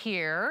see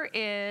here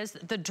is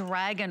the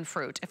dragon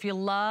fruit. If you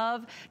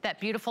love that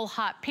beautiful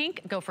hot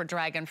pink, go for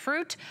dragon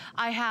fruit.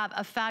 I have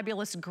a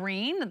fabulous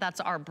green. That's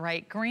our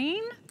bright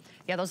green.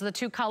 Yeah, those are the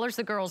two colors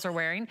the girls are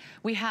wearing.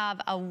 We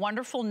have a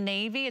wonderful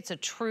navy. It's a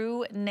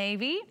true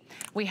navy.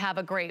 We have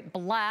a great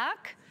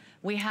black.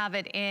 We have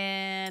it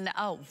in,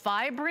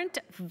 vibrant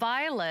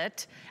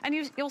violet. And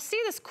you'll see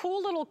this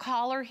cool little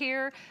collar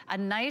here, a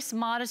nice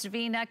modest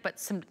V-neck, but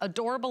some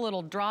adorable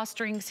little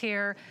drawstrings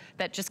here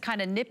that just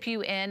kind of nip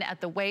you in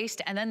at the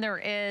waist. And then there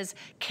is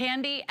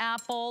candy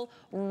apple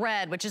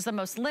red, which is the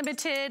most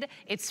limited.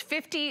 It's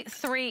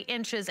 53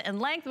 inches in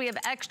length. We have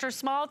extra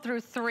small through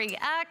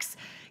 3X.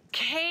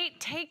 Kate,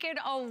 take it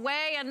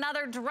away.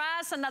 Another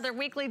dress, another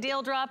weekly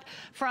deal drop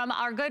from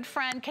our good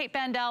friend, Kate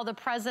Bandel, the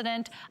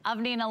president of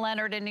Nina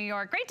Leonard in New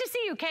York. Great to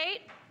see you,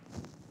 Kate.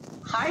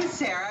 Hi,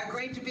 Sarah.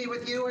 Great to be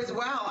with you as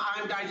well.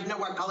 I'm dying to know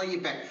what color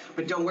you pick,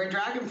 but don't wear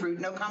dragon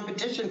fruit. No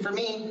competition for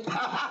me.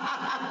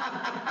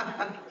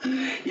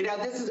 You know,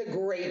 this is a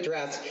great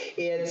dress.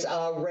 It's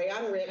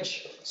rayon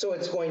rich, so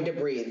it's going to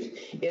breathe.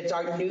 It's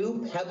our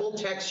new pebble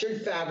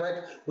textured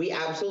fabric. We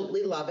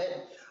absolutely love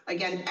it.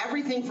 Again,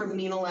 everything from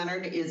Nina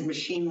Leonard is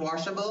machine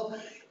washable,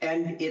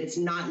 and it's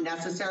not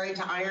necessary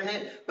to iron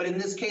it. But in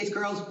this case,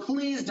 girls,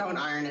 please don't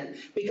iron it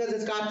because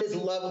it's got this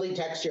lovely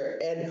texture.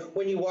 And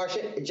when you wash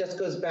it, it just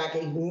goes back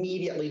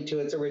immediately to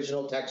its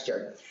original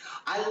texture.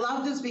 I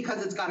love this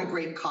because it's got a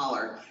great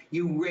collar.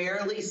 You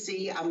rarely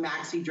see a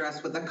maxi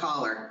dress with a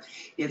collar.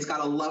 It's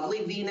got a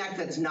lovely V-neck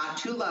that's not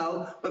too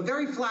low, but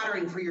very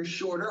flattering for your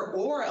shorter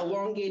or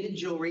elongated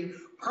jewelry.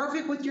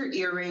 Perfect with your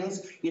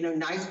earrings, you know,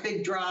 nice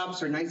big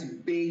drops or nice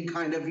big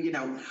kind of, you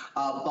know,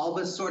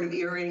 bulbous sort of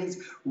earrings.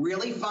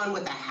 Really fun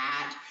with a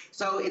hat.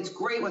 So it's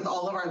great with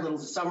all of our little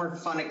summer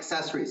fun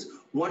accessories.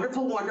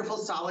 Wonderful, wonderful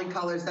solid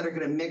colors that are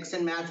going to mix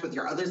and match with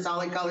your other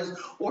solid colors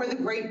or the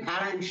great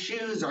patterned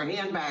shoes or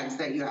handbags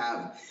that you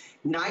have.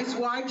 Nice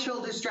wide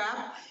shoulder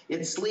strap.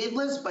 It's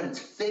sleeveless, but it's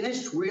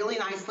finished really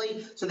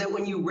nicely so that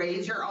when you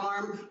raise your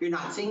arm, you're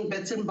not seeing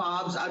bits and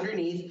bobs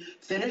underneath.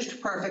 Finished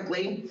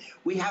perfectly.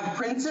 We have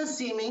princess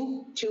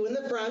seaming, 2 in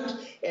the front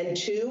and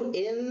 2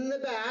 in the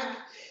back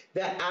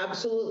that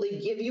absolutely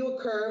give you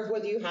a curve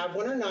whether you have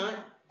one or not.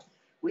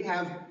 We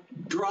have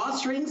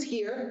drawstrings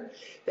here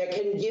that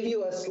can give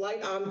you a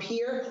slight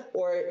here,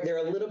 or they're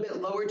a little bit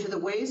lower to the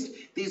waist.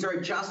 These are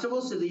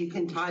adjustable so that you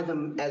can tie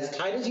them as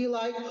tight as you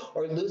like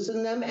or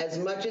loosen them as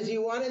much as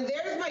you want. And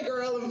there's my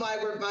girl in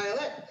Vibrant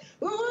Violet.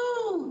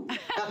 Woo!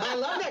 I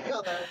love that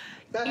color.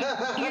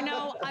 You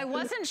know, I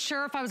wasn't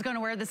sure if I was going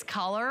to wear this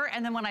color,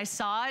 and then when I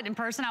saw it in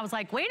person, I was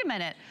like, wait a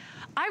minute,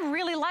 I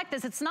really like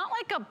this. It's not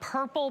like a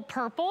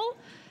purple.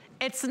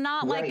 It's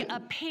not like a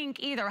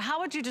pink either.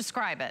 How would you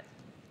describe it?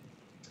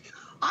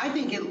 I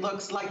think it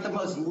looks like the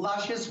most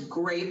luscious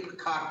grape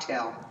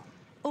cocktail.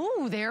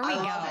 Ooh, there we go.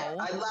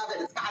 I love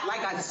it. It's got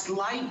like a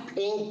slight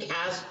pink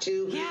cast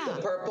to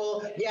the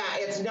purple. Yeah,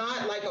 it's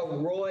not like a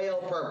royal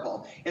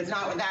purple. It's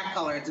not with that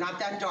color. It's not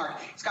that dark.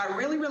 It's got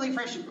really, really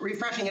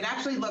refreshing. It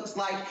actually looks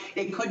like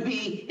it could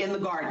be in the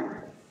garden.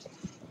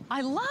 I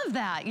love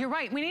that. You're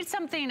right. We need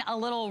something a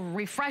little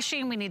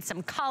refreshing. We need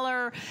some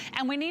color,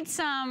 and we need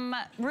some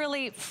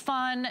really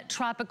fun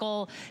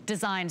tropical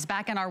designs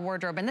back in our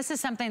wardrobe. And this is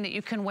something that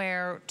you can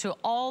wear to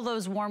all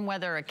those warm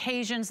weather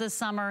occasions this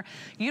summer.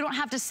 You don't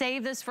have to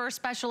save this for a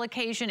special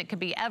occasion. It could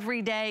be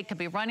every day. It could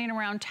be running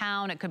around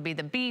town. It could be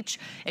the beach.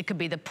 It could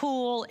be the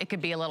pool. It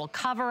could be a little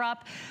cover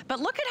up. But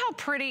look at how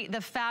pretty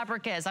the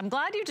fabric is. I'm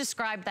glad you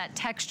described that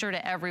texture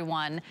to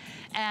everyone.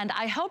 And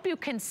I hope you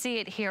can see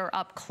it here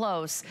up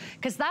close,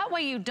 because that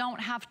way you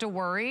don't have to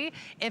worry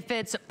if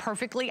it's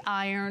perfectly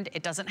ironed.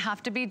 It doesn't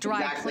have to be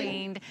dry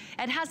cleaned.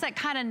 It has that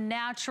kind of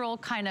natural,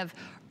 kind of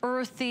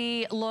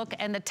earthy look,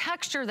 and the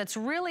texture that's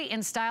really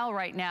in style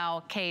right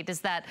now, Kate, is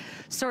that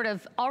sort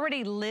of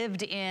already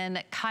lived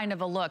in kind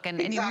of a look.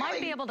 And you might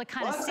be able to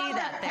kind of see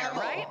that there,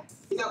 right?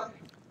 You know,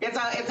 it's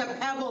a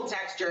pebble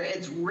texture.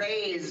 It's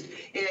raised.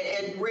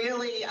 It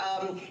really,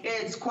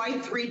 it's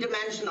quite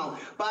three-dimensional,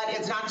 but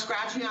it's not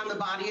scratchy on the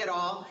body at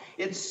all.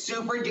 It's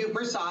super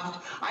duper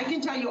soft. I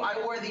can tell you,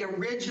 I wore the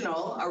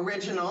original,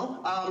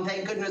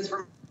 thank goodness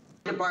for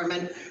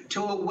department,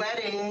 to a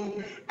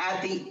wedding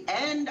at the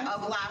end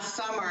of last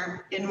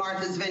summer in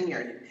Martha's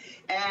Vineyard.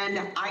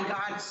 And I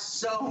got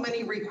so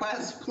many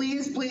requests,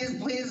 please, please,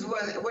 please,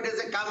 when is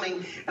it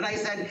coming? And I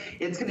said,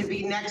 it's gonna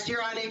be next year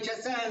on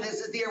HSN.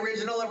 This is the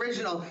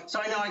original.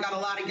 So I know I got a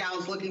lot of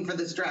gals looking for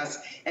this dress,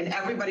 and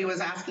everybody was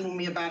asking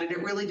me about it.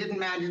 It really didn't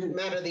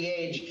matter the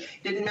age.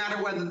 Didn't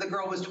matter whether the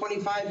girl was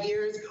 25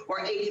 years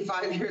or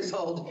 85 years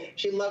old.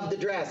 She loved the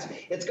dress.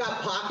 It's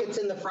got pockets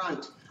in the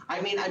front. I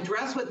mean, a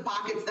dress with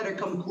pockets that are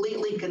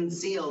completely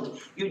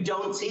concealed. You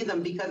don't see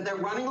them because they're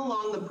running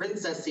along the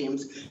princess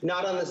seams,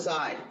 not on the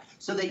side.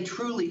 So they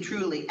truly,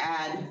 truly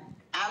add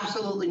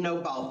absolutely no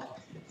bulk.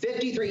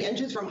 53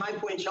 inches from high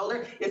point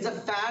shoulder. It's a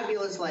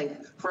fabulous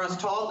length. For us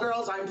tall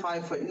girls, I'm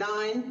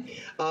 5'9".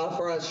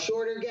 For us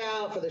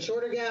for the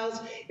shorter gals,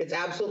 it's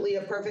absolutely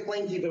a perfect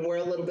length. You can wear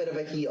a little bit of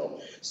a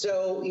heel.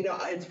 So, you know,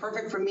 it's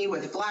perfect for me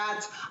with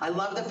flats. I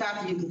love the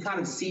fact that you can kind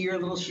of see your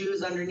little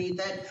shoes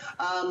underneath it.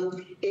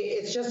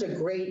 It's just a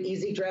great,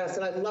 easy dress.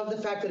 And I love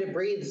the fact that it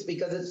breathes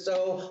because it's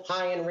so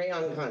high in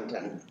rayon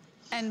content.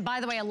 And by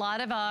the way, a lot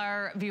of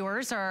our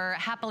viewers are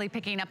happily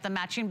picking up the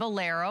matching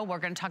bolero. We're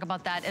going to talk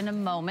about that in a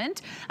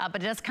moment. But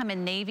it does come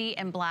in navy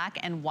and black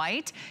and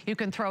white. You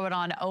can throw it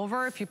on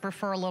over if you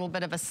prefer a little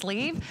bit of a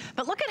sleeve.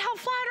 But look at how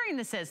flattering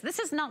this is. This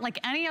is not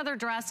like any other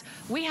dress.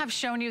 We have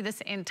shown you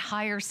this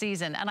entire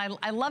season. And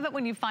I love it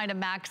when you find a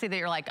maxi that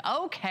you're like,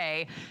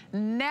 okay,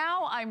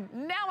 now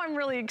I'm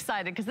really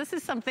excited, because this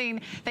is something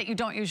that you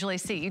don't usually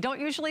see. You don't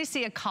usually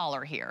see a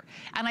collar here.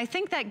 And I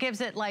think that gives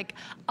it like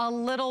a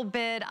little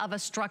bit of a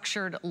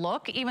structure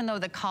look. Even though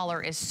the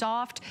collar is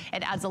soft,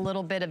 it adds a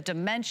little bit of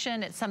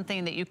dimension. It's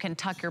something that you can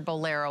tuck your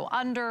bolero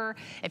under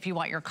if you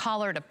want your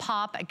collar to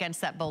pop against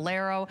that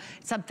bolero.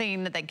 It's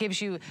something that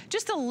gives you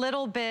just a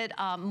little bit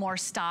more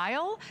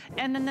style.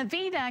 And then the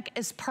V-neck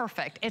is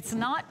perfect. It's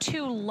not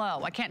too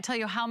low. I can't tell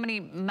you how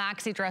many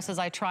maxi dresses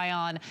I try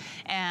on,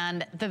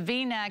 and the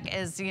V-neck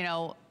is, you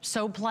know,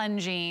 so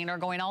plunging or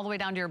going all the way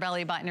down to your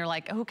belly button. You're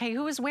like, okay,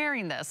 who is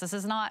wearing this? This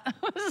is not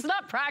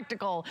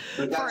practical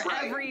for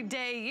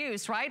everyday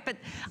use, right? But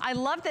I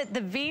love that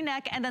the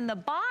V-neck and then the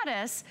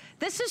bodice,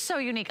 this is so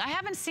unique. I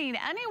haven't seen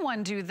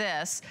anyone do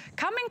this.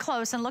 Come in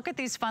close and look at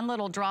these fun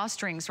little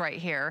drawstrings right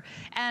here.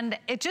 And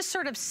it just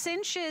sort of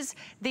cinches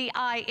the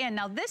eye in.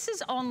 Now this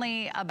is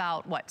only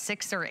about, what,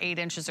 6 or 8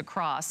 inches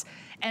across.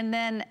 And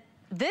then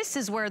this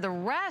is where the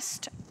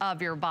rest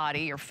of your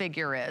body, your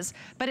figure is,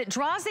 but it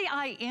draws the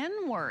eye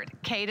inward,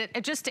 Kate.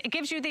 It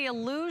gives you the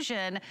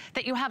illusion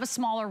that you have a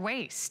smaller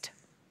waist.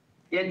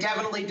 It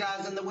definitely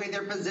does, and the way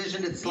they're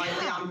positioned, it's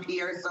slightly on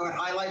pier, so it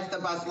highlights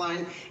the bust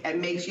line and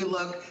makes you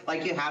look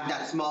like you have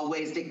that small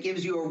waist. It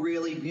gives you a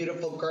really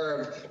beautiful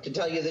curve, to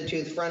tell you the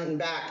truth, front and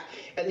back.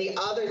 And the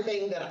other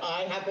thing that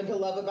I happen to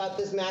love about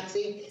this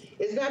maxi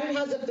is that it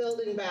has a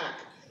filled-in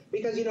back.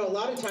 because, you know, a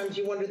lot of times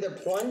you wonder, they're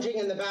plunging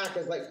in the back.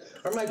 It's like,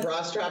 are my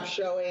bra straps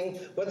showing?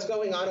 What's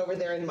going on over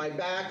there in my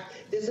back?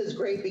 This is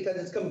great because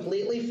it's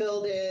completely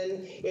filled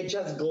in. It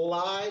just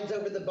glides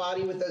over the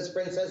body with those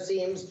princess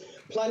seams.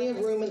 Plenty of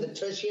room in the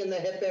tushy and the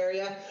hip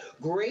area.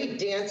 Great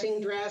dancing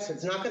dress.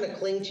 It's not going to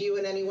cling to you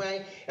in any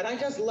way. And I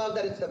just love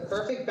that it's the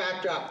perfect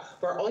backdrop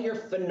for all your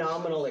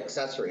phenomenal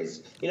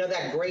accessories. You know,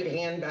 that great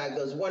handbag,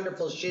 those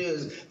wonderful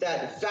shoes,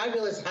 that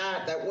fabulous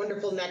hat, that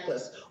wonderful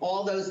necklace,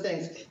 all those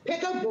things.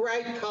 Pick a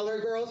bright color,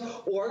 girls,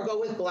 or go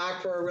with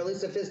black for a really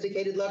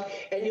sophisticated look,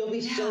 and you'll be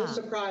so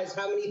surprised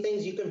how many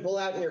things you can pull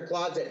out in your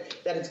closet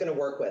that it's going to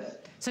work with.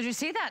 So do you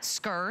see that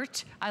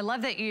skirt? I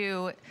love that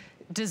you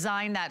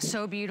designed that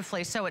so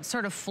beautifully, so it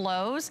sort of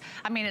flows.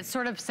 I mean, it's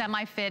sort of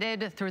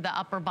semi-fitted through the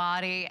upper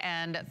body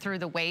and through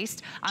the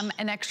waist. I'm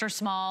an extra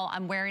small,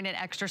 I'm wearing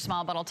it extra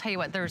small, but I'll tell you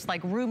what, there's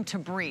like room to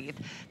breathe.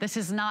 This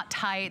is not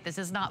tight, this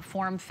is not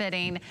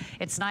form-fitting.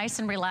 It's nice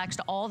and relaxed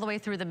all the way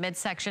through the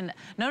midsection.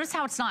 Notice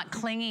how it's not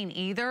clinging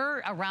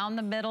either around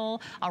the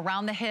middle,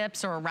 around the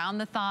hips, or around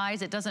the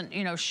thighs. It doesn't,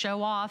 you know,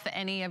 show off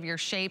any of your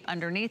shape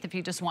underneath if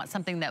you just want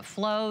something that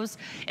flows.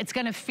 It's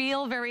gonna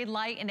feel very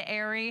light and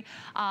airy.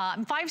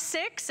 I'm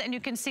 5'6", and you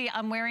can see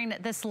I'm wearing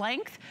this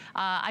length.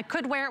 I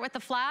could wear it with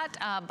the flat,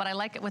 but I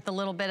like it with a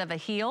little bit of a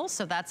heel,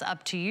 so that's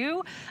up to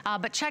you.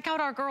 But check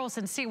out our girls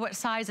and see what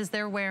sizes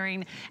they're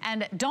wearing.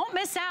 And don't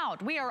miss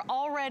out. We are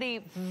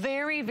already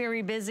very,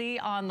 very busy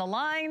on the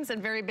lines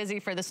and very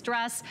busy for this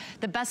dress.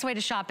 The best way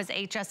to shop is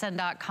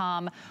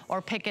hsn.com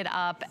or pick it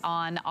up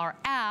on our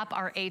app,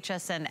 our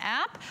HSN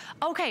app.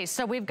 Okay,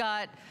 so we've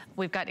got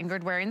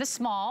Ingrid wearing the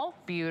small,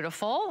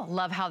 beautiful.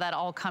 Love how that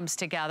all comes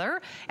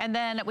together. And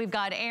then we've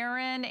got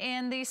Erin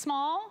in the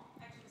small.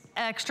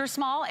 Extra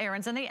small.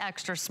 Erin's in the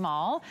extra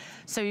small.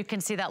 So you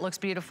can see that looks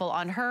beautiful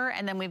on her.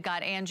 And then we've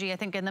got Angie, I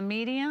think, in the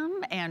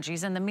medium.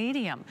 Angie's in the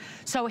medium.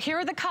 So here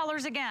are the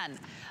colors again.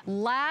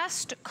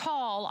 Last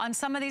call on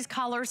some of these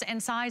colors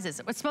and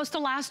sizes. It's supposed to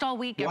last all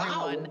week,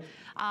 everyone.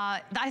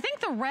 I think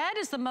the red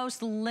is the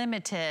most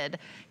limited.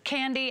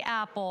 Candy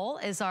apple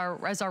is our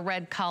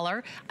red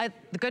color.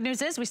 The good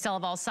news is we still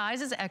have all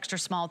sizes, extra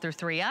small through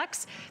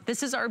 3X.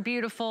 This is our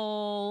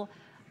beautiful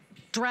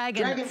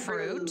dragon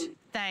fruit.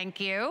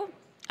 Thank you.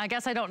 I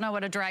guess I don't know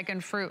what a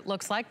dragon fruit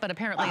looks like, but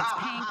apparently it's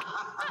pink.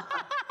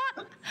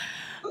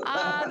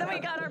 Then we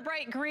got our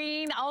bright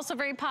green, also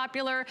very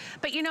popular.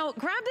 But you know,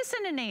 grab this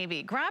in a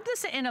navy, grab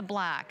this in a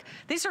black.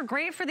 These are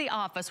great for the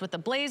office with the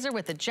blazer,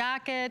 with the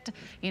jacket,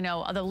 you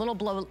know, the little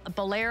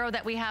bolero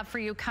that we have for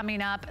you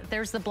coming up.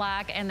 There's the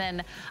black, and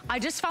then I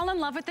just fell in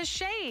love with the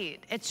shade.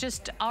 It's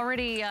just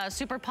already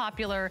super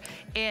popular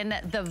in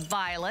the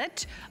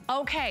violet.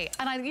 Okay,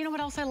 and you know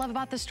what else I love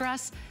about this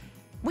dress?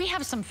 We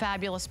have some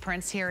fabulous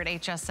prints here at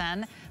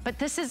HSN, but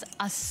this is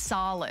a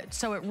solid.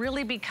 So it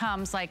really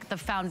becomes like the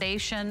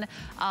foundation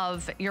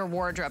of your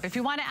wardrobe. If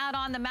you want to add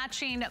on the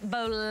matching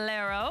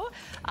bolero,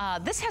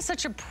 this has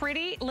such a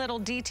pretty little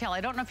detail. I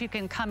don't know if you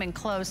can come in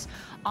close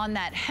on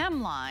that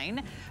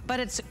hemline, but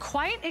it's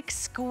quite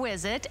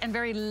exquisite and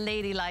very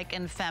ladylike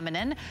and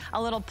feminine.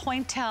 A little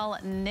pointel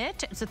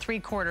knit. It's a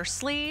 3/4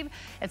 sleeve.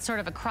 It's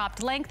sort of a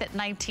cropped length at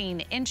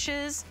 19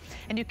 inches.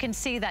 And you can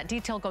see that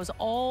detail goes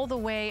all the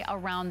way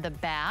around the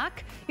back.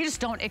 You just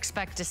don't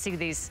expect to see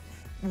these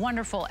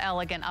wonderful,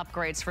 elegant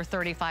upgrades for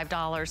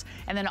 $35.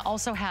 And then it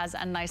also has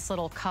a nice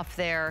little cuff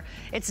there.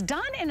 It's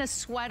done in a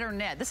sweater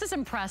knit. This is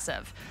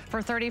impressive.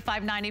 For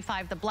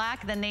 $35.95, the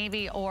black, the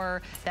navy,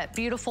 or that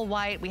beautiful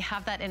white. We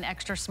have that in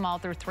extra small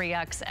through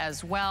 3X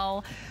as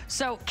well.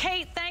 So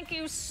Kate, thank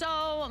you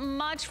so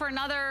much for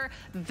another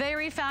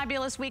very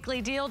fabulous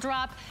weekly deal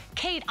drop.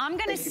 Kate, I'm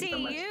gonna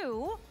see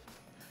you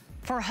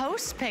for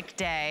Host Pick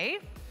Day.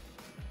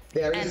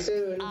 Very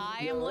soon. I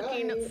am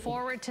looking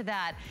forward to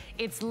that.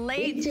 It's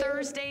late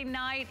Thursday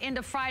night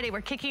into Friday.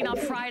 We're kicking off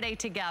Friday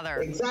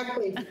together.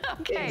 Exactly.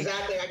 Okay.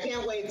 Exactly. I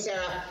can't wait,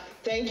 Sarah.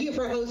 Thank you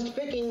for host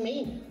picking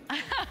me.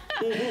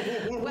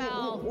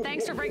 Well,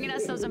 thanks for bringing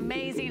us those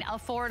amazing,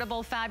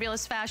 affordable,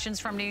 fabulous fashions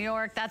from New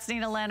York. That's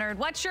Nina Leonard.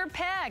 What's your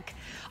pick?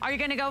 Are you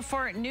going to go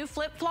for new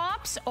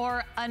flip-flops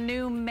or a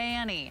new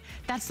mani?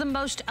 That's the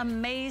most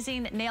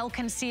amazing nail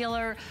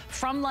concealer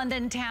from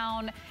London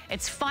Town.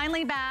 It's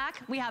finally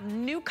back. We have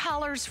new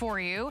colors for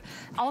you,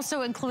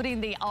 also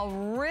including the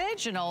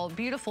original,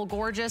 beautiful,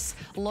 gorgeous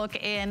look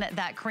in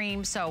that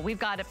cream. So we've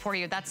got it for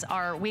you. That's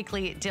our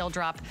weekly deal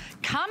drop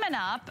coming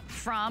up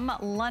from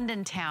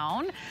London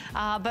Town.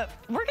 But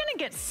we're gonna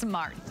get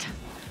smart.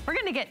 We're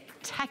gonna get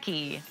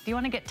techie. Do you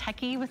wanna get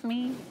techie with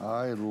me?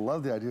 I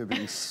love the idea of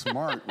being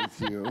smart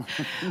with you.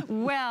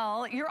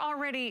 Well, you're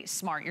already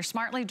smart. You're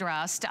smartly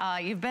dressed.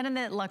 You've been in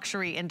the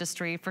luxury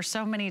industry for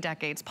so many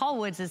decades. Paul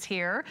Woods is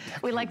here.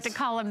 We like to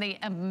call him the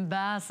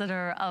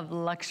ambassador of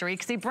luxury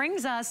because he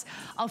brings us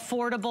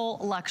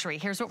affordable luxury.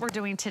 Here's what we're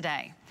doing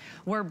today.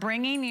 We're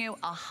bringing you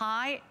a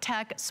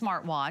high-tech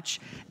smartwatch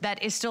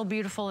that is still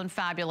beautiful and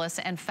fabulous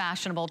and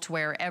fashionable to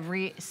wear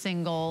every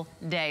single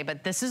day.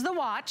 But this is the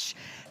watch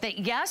that,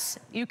 yes,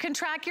 you can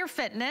can track your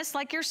fitness,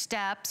 like your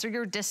steps or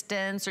your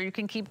distance, or you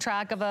can keep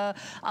track of a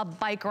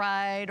bike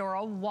ride or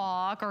a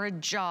walk or a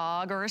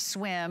jog or a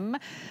swim.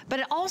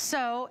 But it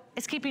also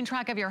is keeping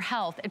track of your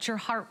health. It's your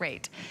heart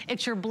rate.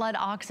 It's your blood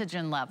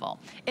oxygen level.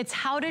 It's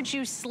how did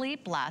you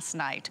sleep last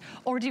night?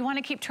 Or do you want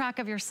to keep track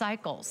of your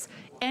cycles?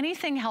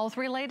 Anything health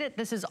related,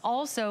 this is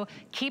also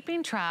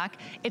keeping track.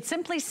 It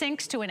simply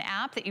syncs to an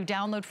app that you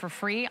download for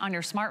free on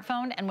your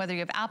smartphone, and whether you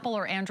have Apple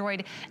or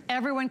Android,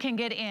 everyone can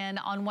get in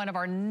on one of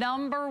our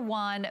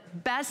 #1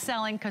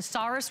 best-selling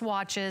Casares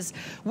watches.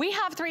 We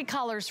have 3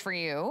 colors for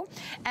you,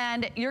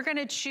 and you're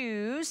gonna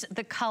choose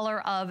the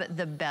color of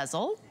the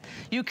bezel.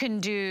 You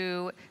can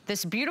do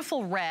this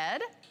beautiful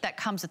red that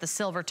comes with the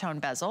silver tone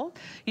bezel.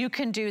 You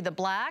can do the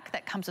black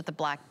that comes with the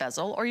black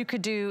bezel, or you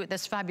could do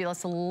this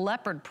fabulous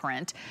leopard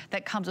print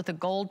that comes with a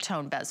gold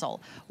tone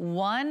bezel.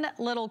 One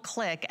little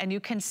click and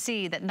you can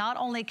see that not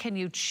only can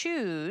you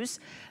choose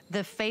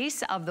the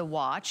face of the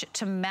watch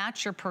to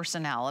match your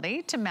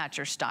personality, to match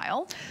your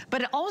style,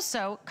 but it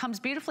also comes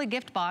beautifully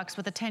gift boxed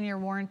with a 10-year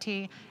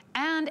warranty,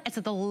 and it's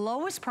at the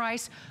lowest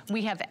price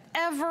we have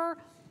ever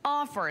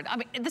offered. I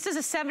mean, this is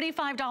a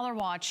 $75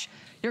 watch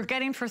you're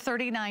getting for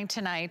 $39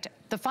 tonight.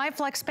 The 5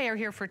 flex pay are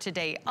here for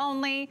today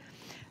only.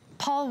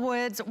 Paul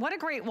Woods, what a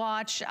great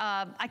watch.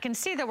 I can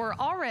see that we're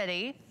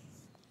already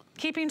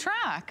keeping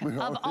track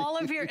of all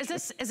of your, is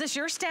this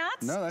your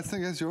stats? No, I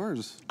think that's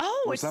yours.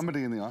 Oh, or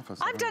somebody in the office.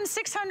 I've done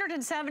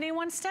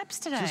 671 steps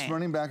today. Just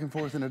running back and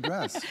forth in a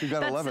dress. You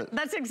gotta love it.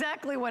 That's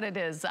exactly what it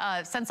is,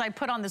 since I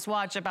put on this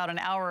watch about an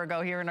hour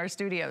ago here in our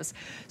studios.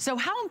 So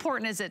how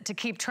important is it to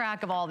keep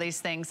track of all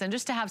these things and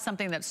just to have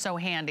something that's so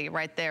handy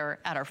right there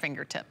at our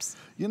fingertips?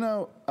 You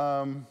know,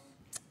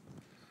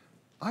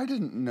 I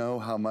didn't know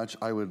how much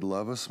I would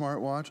love a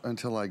smartwatch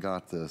until I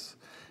got this.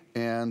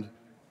 And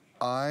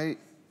I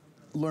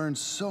learned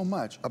so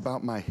much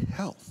about my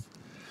health.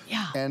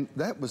 Yeah. And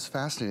that was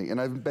fascinating.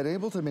 And I've been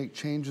able to make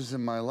changes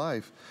in my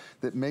life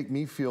that make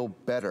me feel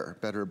better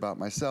about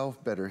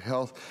myself, better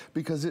health,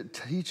 because it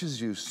teaches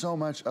you so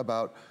much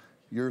about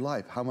your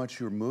life, how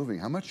much you're moving,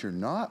 how much you're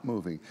not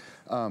moving,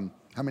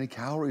 how many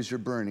calories you're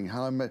burning,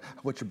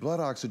 what your blood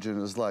oxygen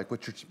is like,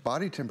 what your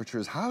body temperature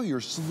is, how you're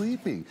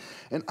sleeping.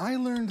 And I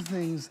learned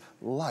things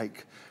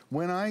like,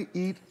 when I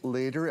eat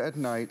later at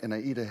night and I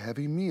eat a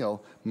heavy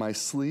meal, my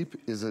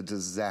sleep is a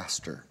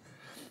disaster.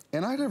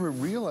 And I never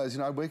realized,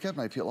 I wake up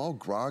and I feel all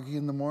groggy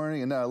in the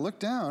morning, and now I look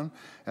down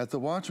at the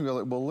watch and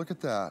go, well, look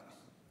at that.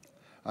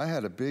 I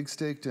had a big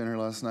steak dinner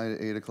last night at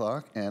 8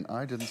 o'clock, and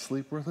I didn't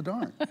sleep worth a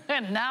darn.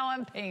 And now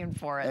I'm paying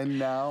for it. And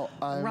now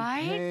I'm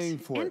paying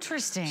for it.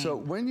 Interesting. So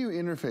when you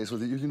interface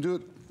with it, you can do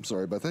it,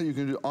 sorry about that, you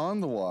can do it on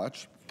the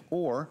watch,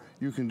 or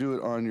you can do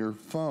it on your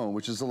phone,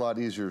 which is a lot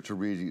easier to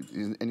read.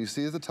 And you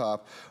see at the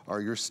top are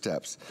your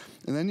steps.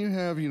 And then you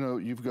have,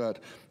 you've got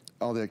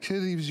all the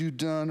activities you've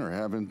done or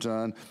haven't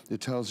done. It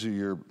tells you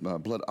your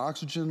blood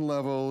oxygen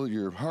level,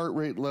 your heart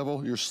rate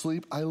level, your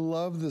sleep. I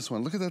love this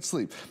one. Look at that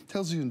sleep. It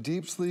tells you in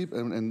deep sleep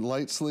and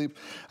light sleep.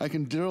 I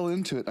can drill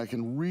into it. I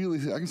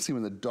can see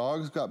when the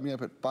dogs got me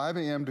up at 5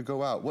 a.m. to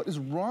go out. What is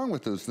wrong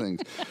with those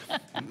things?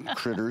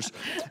 Critters.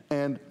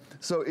 And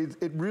so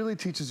it really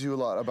teaches you a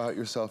lot about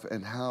yourself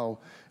and how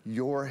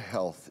your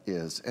health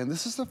is. And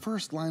this is the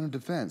first line of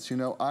defense.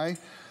 I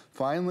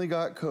finally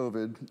got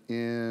COVID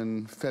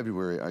in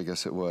February, I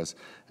guess it was.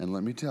 And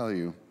let me tell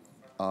you,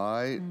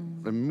 I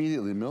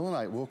immediately, middle of the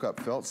night, woke up,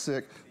 felt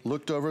sick,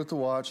 looked over at the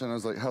watch, and I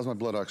was like, how's my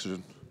blood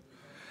oxygen?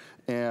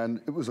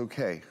 And it was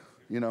okay,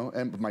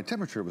 and my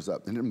temperature was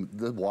up. And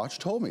the watch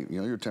told me,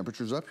 your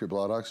temperature's up, your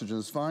blood oxygen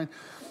is fine.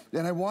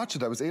 And I watched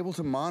it. I was able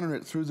to monitor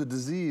it through the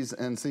disease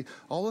and see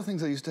all the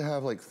things I used to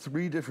have, like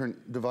 3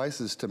 different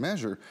devices to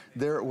measure.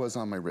 There it was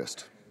on my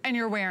wrist. And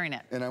you're wearing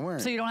it. And I'm wearing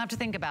it. So you don't have to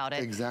think about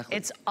it. Exactly.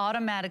 It's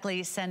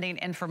automatically sending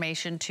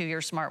information to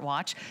your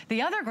smartwatch.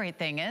 The other great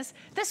thing is,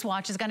 this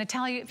watch is gonna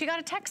tell you if you got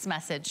a text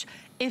message.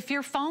 If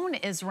your phone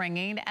is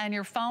ringing and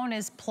your phone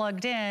is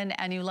plugged in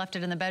and you left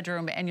it in the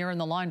bedroom and you're in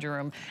the laundry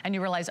room and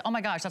you realize, oh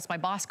my gosh, that's my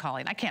boss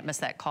calling. I can't miss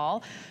that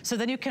call. So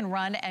then you can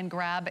run and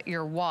grab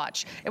your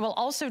watch. It will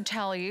also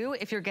tell you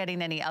if you're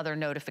getting any other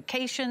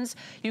notifications.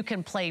 You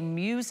can play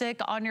music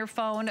on your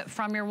phone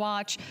from your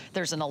watch.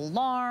 There's an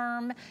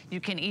alarm. You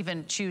can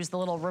even choose the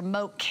little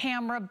remote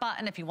camera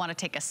button if you want to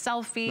take a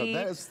selfie. No,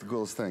 that is the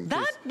coolest thing.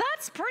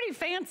 That's pretty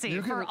fancy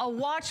for a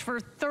watch for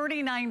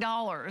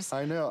 $39.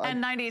 I know.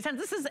 And 98 cents.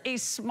 This is a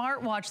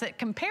smartwatch that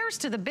compares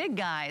to the big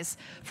guys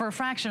for a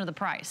fraction of the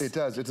price. It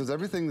does. It does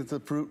everything that the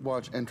Fruit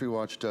Watch entry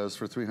watch does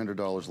for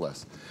 $300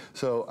 less.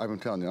 So I'm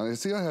telling you,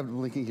 see I have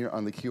linking here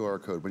on the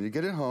QR code. When you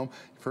get it home,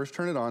 first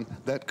turn it on,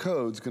 that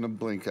code's gonna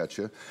blink at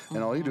you,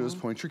 and all you do is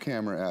point your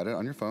camera at it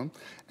on your phone,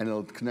 and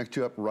it'll connect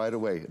you up right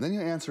away. And then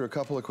you answer a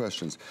couple of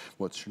questions.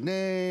 What's your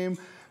name?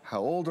 How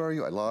old are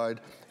you? I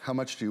lied. How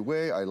much do you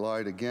weigh? I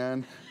lied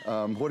again.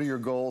 What are your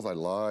goals? I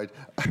lied.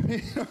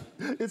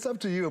 It's up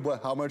to you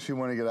about how much you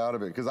want to get out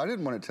of it, because I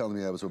didn't want it telling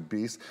me I was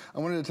obese. I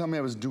wanted it to tell me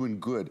I was doing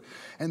good.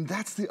 And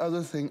that's the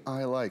other thing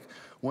I like.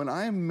 When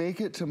I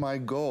make it to my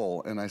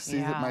goal and I see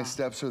that my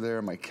steps are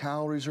there, my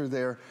calories are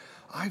there,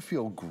 I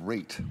feel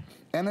great.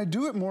 And I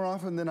do it more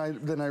often than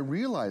I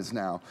realize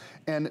now.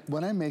 And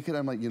when I make it,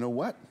 I'm like, you know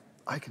what?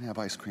 I can have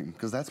ice cream,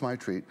 because that's my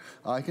treat.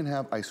 I can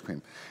have ice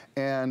cream.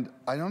 And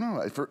I don't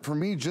know, for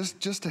me,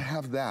 just to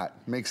have that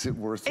makes it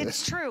worth it.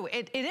 It's true.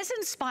 It is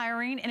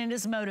inspiring and it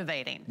is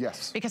motivating.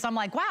 Yes. Because I'm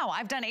like, wow,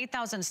 I've done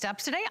 8,000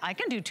 steps today. I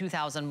can do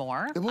 2,000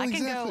 more. Well,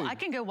 I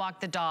can go walk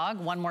the dog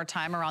one more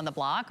time around the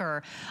block,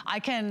 or I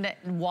can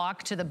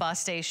walk to the bus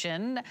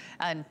station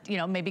and, you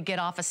know, maybe get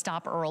off a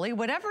stop early.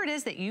 Whatever it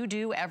is that you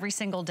do every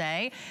single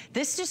day,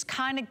 this just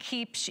kind of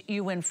keeps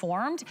you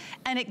informed,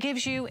 and it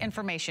gives you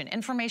information.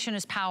 Information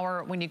is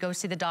power. When you go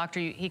see the doctor,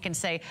 he can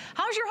say,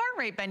 how's your heart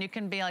rate been? You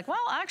can be like, well,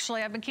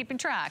 actually, I've been keeping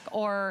track.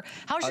 Or,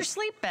 how's your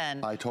sleep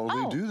been? I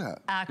totally do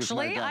that.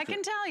 Actually, I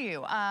can tell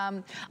you.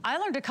 I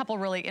learned a couple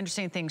really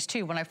interesting things,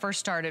 too, when I first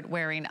started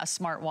wearing a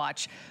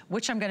smartwatch,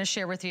 which I'm going to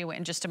share with you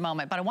in just a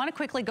moment. But I want to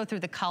quickly go through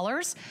the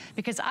colors,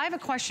 because I have a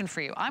question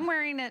for you. I'm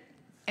wearing it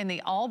in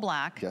the all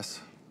black.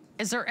 Yes.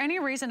 Is there any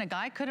reason a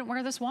guy couldn't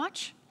wear this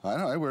watch? I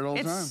know, I wear it all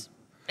the time.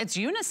 It's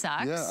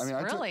unisex, yeah, I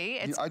mean, really.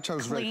 I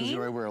chose red because, you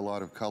know, I wear a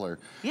lot of color.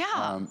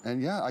 Yeah.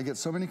 And yeah, I get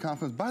so many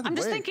compliments. By the way, I'm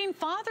just thinking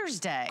Father's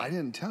Day. I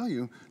didn't tell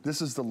you,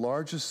 this is the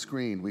largest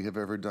screen we have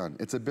ever done.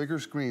 It's a bigger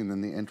screen than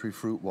the entry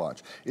fruit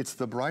watch. It's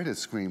the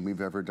brightest screen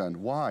we've ever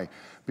done. Why?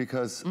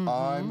 Because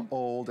I'm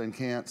old and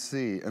can't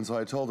see. And so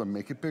I told them,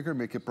 make it bigger,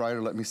 make it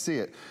brighter, let me see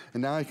it.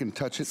 And now I can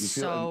touch it and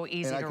feel it. So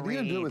easy to read. And I can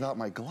even do it without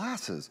my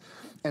glasses.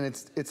 And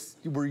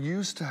we're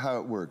used to how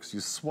it works.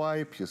 You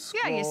swipe, you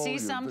scroll. Yeah, you see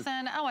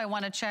something. Oh, I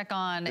want to check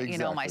on, you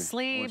know, my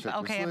sleep.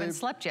 Okay, I haven't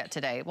slept yet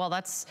today. Well,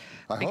 that's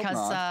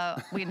because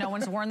no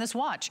one's worn this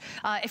watch.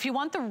 If you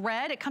want the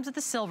red, it comes with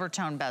the silver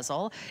tone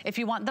bezel. If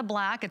you want the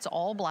black, it's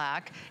all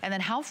black. And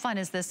then how fun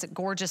is this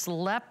gorgeous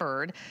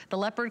leopard? The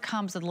leopard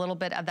comes with a little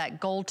bit of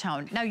that gold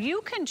tone. Now,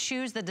 you can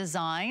choose the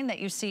design that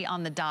you see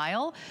on the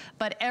dial,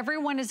 but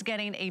everyone is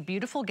getting a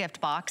beautiful gift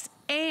box,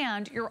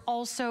 and you're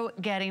also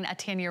getting a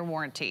 10-year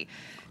warranty.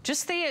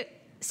 Just see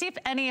if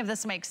any of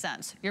this makes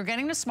sense. You're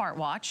getting a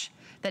smartwatch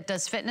that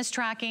does fitness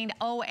tracking.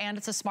 Oh, and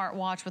it's a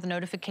smartwatch with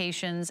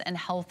notifications and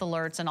health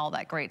alerts and all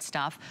that great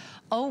stuff.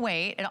 Oh,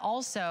 wait, it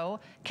also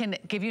can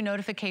give you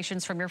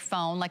notifications from your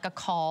phone, like a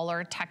call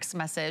or a text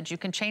message. You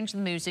can change the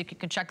music, you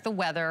can check the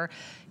weather,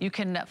 you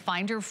can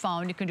find your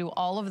phone, you can do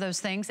all of those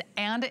things,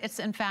 and it's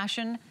in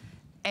fashion,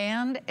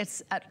 and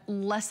it's at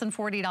less than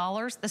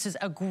 $40. This is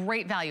a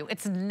great value.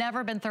 It's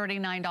never been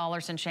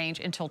 $39 and change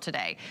until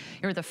today.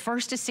 You're the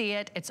first to see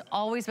it. It's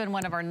always been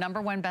one of our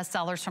 #1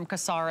 bestsellers from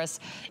Casares.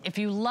 If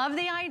you love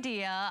the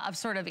idea of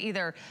sort of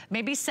either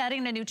maybe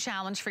setting a new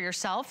challenge for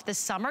yourself this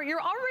summer,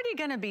 you're already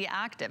gonna be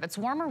active. It's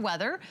warmer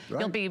weather. Right.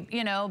 You'll be,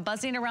 you know,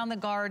 buzzing around the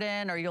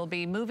garden, or you'll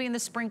be moving the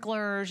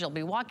sprinklers, you'll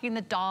be walking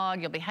the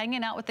dog, you'll be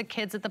hanging out with the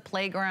kids at the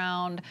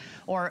playground,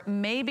 or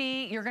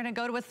maybe you're gonna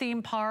go to a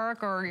theme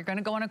park, or you're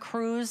gonna go on a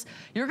cruise.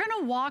 You're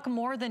gonna walk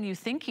more than you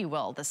think you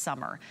will this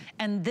summer.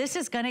 And this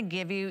is gonna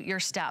give you your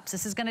steps.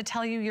 This is gonna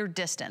tell you your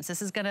distance.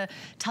 This is gonna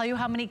tell you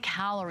how many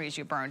calories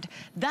you burned.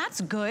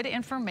 That's good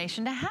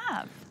information to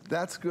have.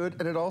 That's good,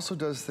 and it also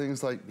does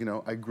things like, you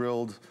know, I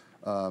grilled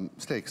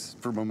steaks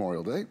for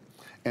Memorial Day,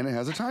 and it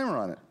has a timer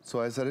on it.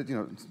 So I set it, you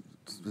know,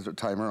 there's a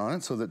timer on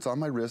it so that it's on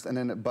my wrist, and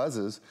then it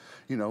buzzes,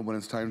 you know, when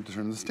it's time to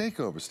turn the steak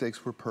over.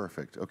 Steaks were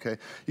perfect, okay?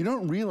 You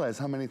don't realize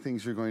how many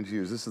things you're going to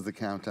use. This is the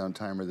countdown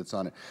timer that's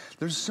on it.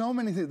 There's so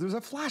many things. There's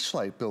a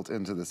flashlight built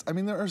into this. I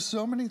mean, there are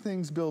so many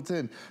things built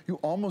in. You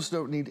almost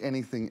don't need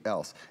anything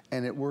else.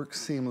 And it works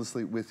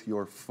seamlessly with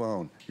your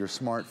phone, your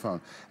smartphone.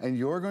 And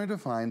you're going to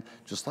find,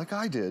 just like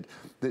I did,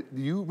 that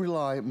you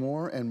rely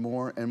more and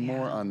more and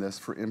more on this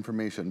for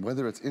information,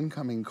 whether it's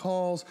incoming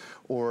calls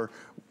or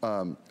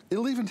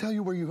it'll even tell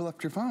you where you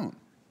left your phone.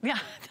 Yeah.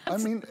 I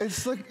mean,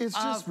 it's like, it's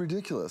just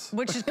ridiculous.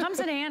 Which comes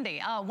in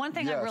handy. One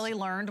thing I really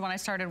learned when I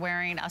started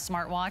wearing a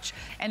smartwatch,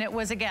 and it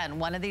was, again,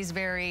 one of these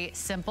very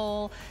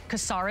simple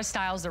Casares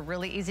styles. They're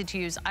really easy to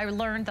use. I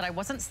learned that I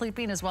wasn't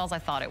sleeping as well as I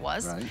thought it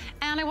was,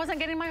 and I wasn't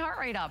getting my heart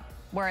rate up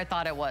where I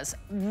thought it was.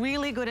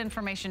 Really good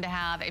information to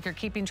have if you're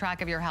keeping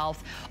track of your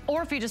health,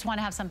 or if you just want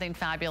to have something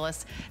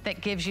fabulous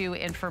that gives you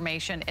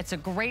information. It's a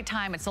great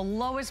time. It's the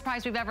lowest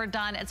price we've ever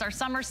done. It's our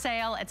summer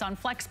sale. It's on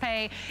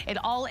FlexPay.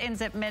 It all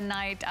ends at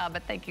midnight,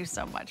 but thank you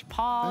so much,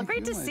 Paul.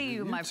 Great to see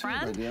you, my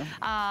friend.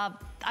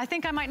 I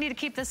think I might need to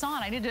keep this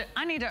on. I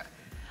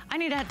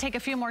need to take a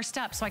few more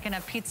steps so I can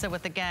have pizza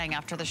with the gang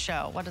after the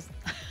show. What is...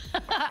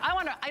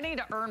 I need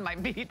to earn my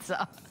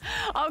pizza.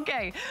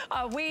 Okay,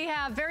 we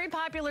have very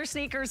popular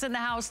sneakers in the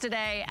house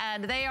today,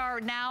 and they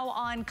are now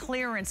on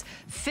clearance.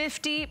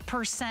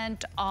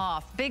 50%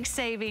 off. Big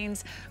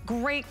savings,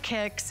 great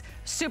kicks,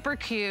 super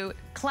cute,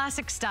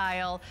 classic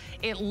style.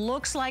 It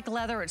looks like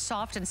leather. It's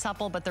soft and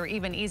supple, but they're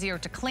even easier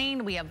to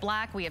clean. We have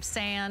black, we have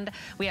sand,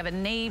 we have a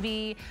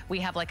navy, we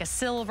have like a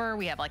silver,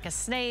 we have like a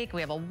snake, we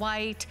have a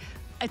white.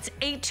 It's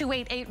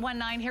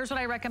 828-819. Here's what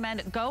I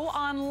recommend. Go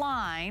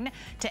online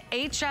to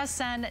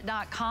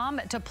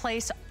hsn.com to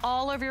place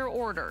all of your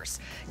orders,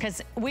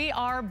 because we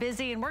are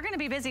busy, and we're going to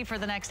be busy for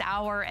the next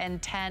hour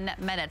and 10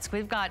 minutes.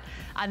 We've got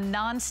a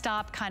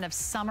nonstop kind of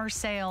summer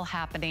sale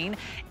happening.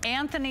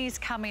 Anthony's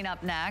coming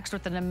up next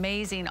with an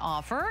amazing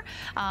offer.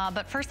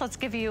 But first, let's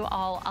give you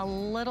all a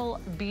little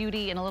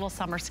beauty and a little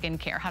summer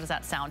skincare. How does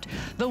that sound?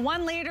 The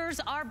 1 liters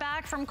are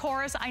back from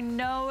Korres. I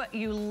know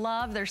you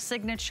love their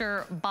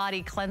signature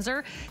body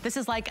cleanser. This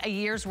is like a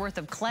year's worth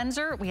of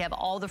cleanser. We have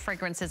all the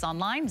fragrances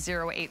online.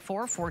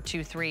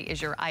 084423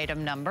 is your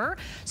item number.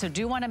 So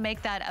do want to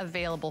make that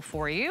available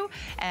for you.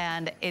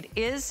 And it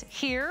is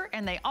here,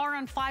 and they are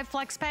on 5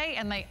 Flex Pay,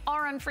 and they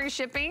are on free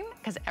shipping,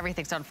 because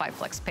everything's on 5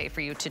 Flex Pay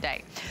for you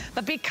today.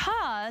 But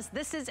because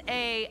this is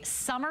a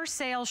summer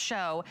sale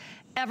show,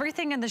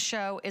 everything in the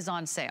show is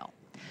on sale.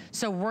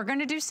 So we're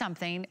gonna do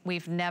something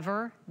we've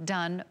never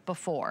done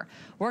before.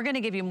 We're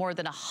gonna give you more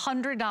than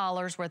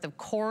 $100 worth of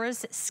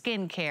Korres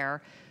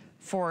skincare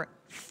for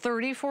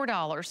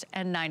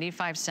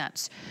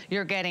 $34.95.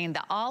 You're getting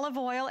the olive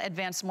oil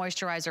advanced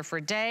moisturizer for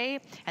day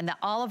and the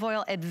olive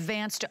oil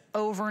advanced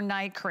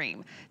overnight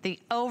cream. The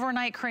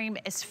overnight cream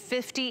is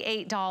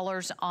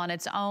 $58 on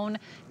its own.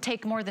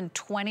 Take more than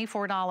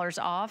 $24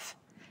 off,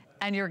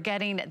 and you're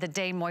getting the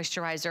day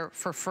moisturizer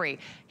for free.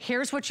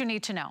 Here's what you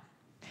need to know.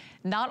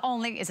 Not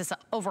only is this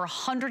over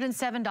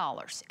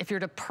 $107, if you're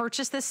to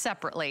purchase this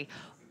separately,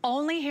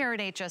 only here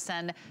at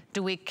HSN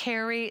do we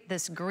carry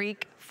this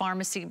Greek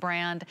pharmacy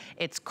brand.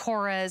 It's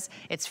Korres.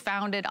 It's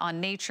founded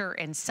on nature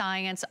and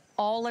science.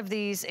 All of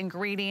these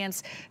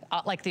ingredients,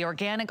 like the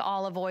organic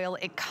olive oil,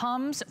 it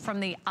comes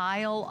from the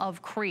Isle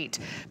of Crete.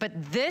 But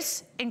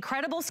this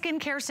incredible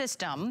skincare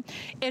system,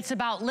 it's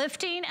about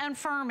lifting and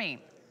firming.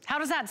 How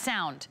does that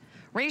sound?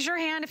 Raise your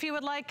hand if you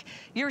would like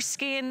your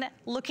skin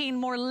looking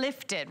more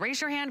lifted.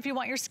 Raise your hand if you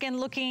want your skin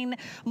looking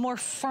more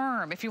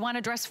firm. If you want to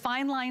address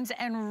fine lines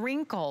and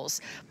wrinkles,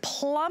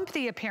 plump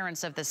the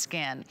appearance of the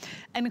skin.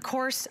 And of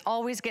course,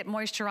 always get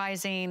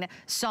moisturizing,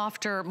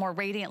 softer, more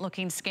radiant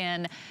looking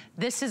skin.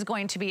 This is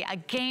going to be a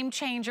game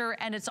changer,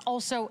 and it's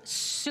also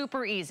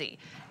super easy.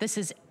 This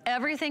is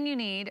everything you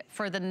need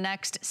for the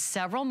next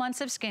several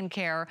months of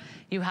skincare.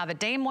 You have a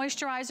day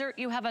moisturizer,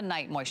 you have a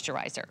night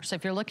moisturizer. So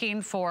if you're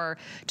looking for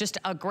just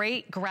a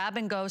great grab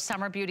and go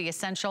summer beauty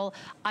essential,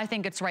 I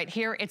think it's right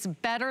here. It's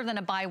better than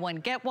a buy one,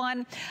 get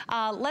one.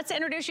 Let's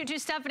introduce you to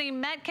Stephanie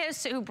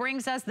Metkis, who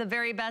brings us the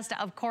very best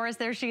of Korres.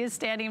 There she is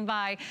standing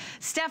by.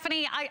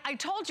 Stephanie, I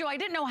told you I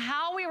didn't know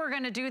how we were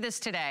gonna do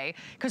this today,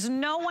 because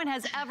no one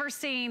has ever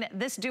seen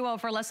this duo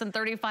for less than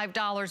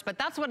 $35, but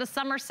that's what a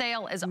summer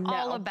sale is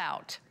all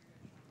about.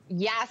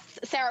 Yes,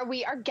 Sarah,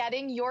 we are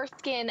getting your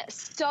skin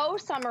so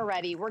summer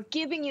ready. We're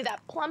giving you that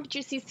plump,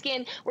 juicy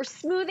skin. We're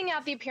smoothing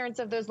out the appearance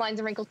of those lines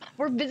and wrinkles.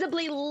 We're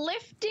visibly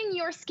lifting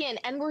your skin,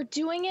 and we're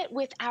doing it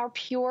with our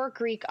pure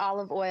Greek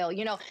olive oil.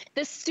 You know,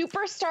 the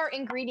superstar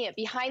ingredient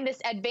behind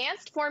this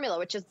advanced formula,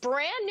 which is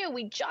brand new,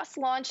 we just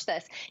launched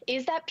this,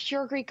 is that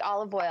pure Greek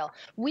olive oil.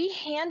 We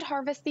hand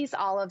harvest these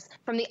olives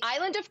from the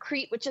island of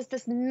Crete, which is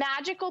this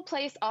magical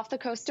place off the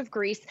coast of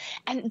Greece.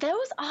 And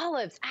those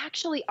olives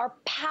actually are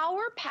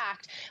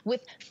power-packed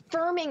with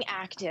firming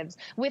actives,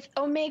 with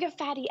omega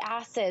fatty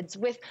acids,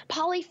 with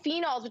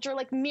polyphenols, which are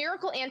like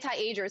miracle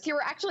anti-agers. Here,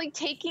 we're actually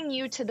taking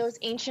you to those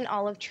ancient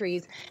olive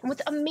trees. And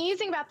what's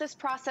amazing about this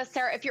process,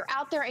 Sarah, if you're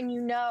out there and you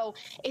know,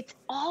 it's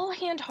all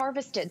hand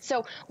harvested.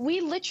 So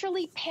we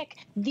literally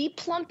pick the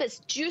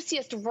plumpest,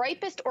 juiciest,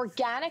 ripest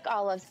organic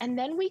olives, and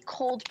then we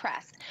cold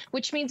press,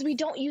 which means we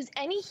don't use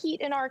any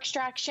heat in our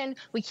extraction.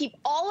 We keep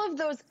all of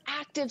those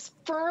actives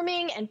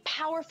firming and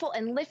powerful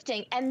and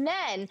lifting, and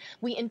then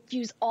we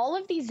infuse all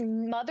of these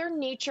Mother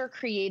Nature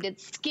created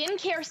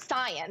skincare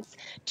science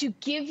to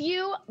give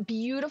you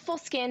beautiful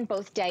skin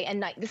both day and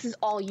night. This is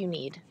all you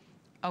need.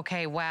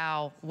 Okay,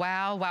 wow,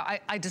 wow, wow.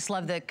 I just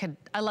love the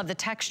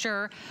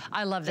texture.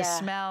 I love the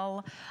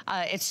smell.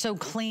 It's so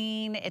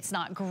clean, it's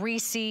not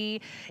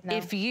greasy. No.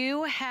 If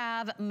you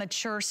have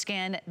mature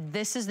skin,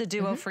 this is the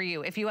duo for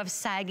you. If you have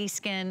saggy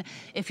skin,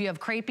 if you have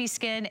crepey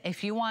skin,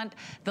 if you want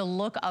the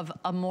look of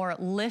a more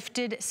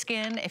lifted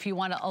skin, if you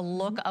want a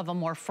look of a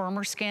more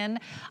firmer skin,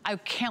 I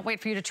can't wait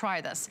for you to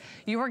try this.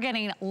 You are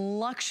getting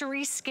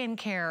luxury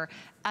skincare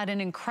at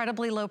an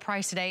incredibly low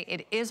price today.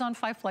 It is on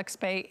 5 Flex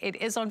Pay. It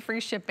is on free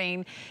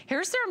shipping.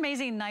 Here's their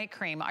amazing night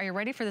cream. Are you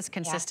ready for this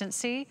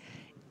consistency?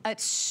 Yeah.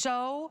 It's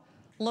so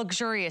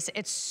luxurious.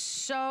 It's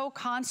so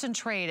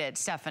concentrated,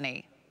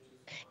 Stephanie.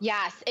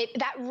 Yes,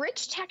 that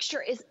rich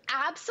texture is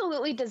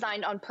absolutely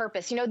designed on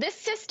purpose. You know, this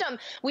system,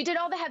 we did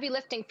all the heavy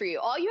lifting for you.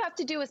 All you have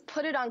to do is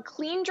put it on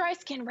clean, dry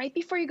skin right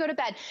before you go to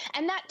bed.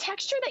 And that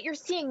texture that you're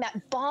seeing,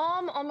 that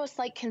balm, almost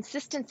like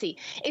consistency,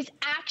 is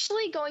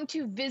actually going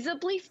to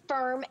visibly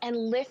firm and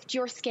lift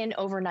your skin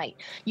overnight.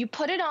 You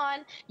put it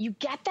on, you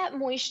get that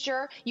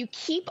moisture, you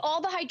keep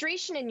all the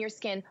hydration in your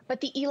skin, but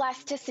the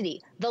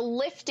elasticity, the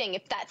lifting,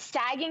 if that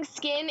sagging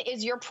skin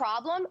is your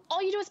problem,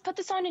 all you do is put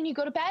this on and you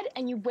go to bed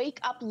and you wake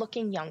up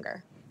looking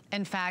younger.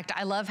 In fact,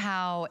 I love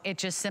how it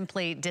just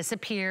simply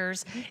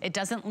disappears. It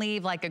doesn't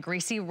leave like a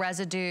greasy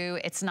residue.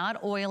 It's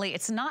not oily.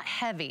 It's not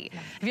heavy.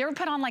 Have you ever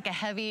put on like a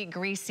heavy,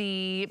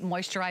 greasy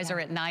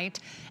moisturizer at night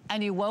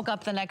and you woke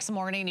up the next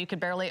morning and you could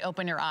barely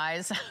open your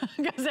eyes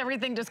because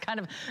everything just kind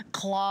of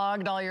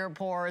clogged all your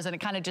pores and it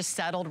kind of just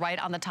settled right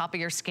on the top of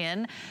your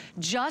skin?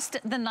 Just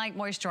the night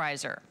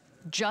moisturizer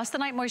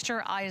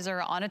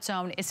on its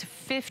own is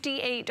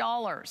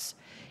 $58.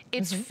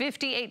 It's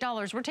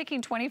 $58. We're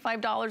taking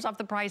 $25 off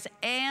the price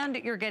and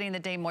you're getting the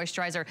day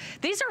moisturizer.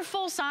 These are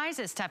full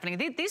sizes, Stephanie.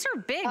 These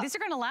are big. These are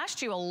gonna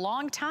last you a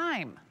long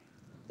time.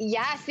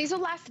 Yes, these will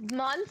last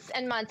months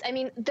and months. I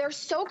mean, they're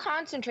so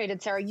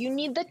concentrated, Sarah. You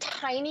need the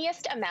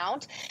tiniest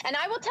amount. And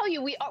I will tell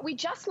you, we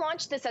just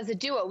launched this as a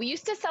duo. We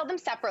used to sell them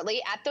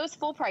separately at those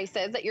full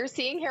prices that you're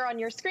seeing here on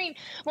your screen.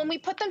 When we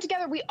put them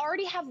together, we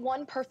already have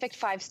one perfect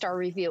 5-star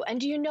review. And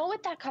do you know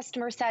what that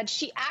customer said?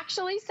 She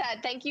actually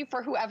said, thank you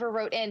for whoever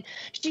wrote in.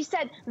 She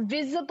said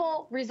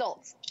visible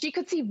results. She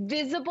could see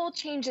visible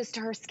changes to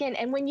her skin.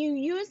 And when you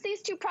use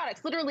these two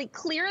products, literally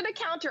clear the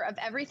counter of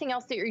everything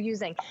else that you're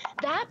using,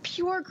 that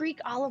pure Greek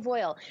olive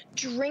oil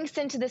drinks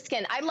into the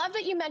skin. I love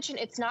that you mentioned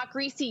it's not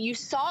greasy. You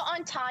saw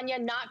on Tanya,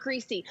 not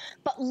greasy,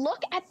 but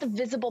look at the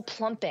visible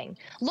plumping.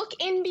 Look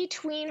in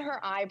between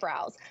her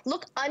eyebrows.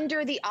 Look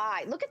under the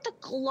eye. Look at the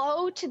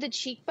glow to the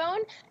cheekbone.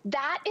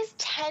 That is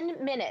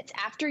 10 minutes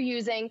after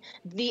using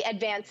the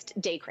advanced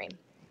day cream.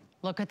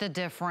 Look at the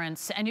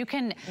difference. And you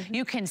can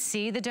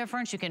see the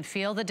difference, you can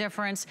feel the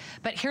difference,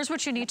 but here's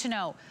what you need to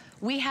know.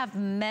 We have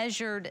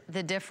measured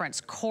the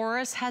difference.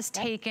 Chorus has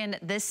taken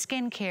this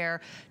skincare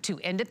to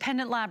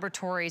independent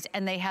laboratories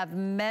and they have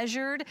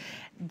measured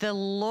the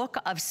look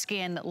of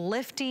skin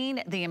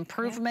lifting, the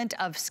improvement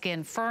of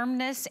skin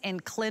firmness in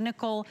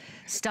clinical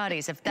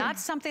studies. If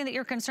that's something that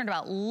you're concerned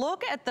about,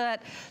 look at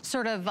that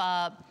sort of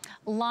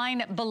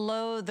line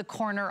below the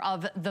corner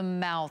of the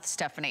mouth,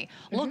 Stephanie.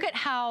 Look at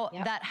how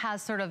that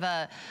has sort of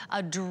a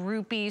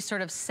droopy,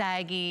 sort of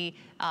saggy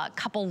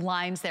couple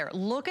lines there.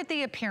 Look at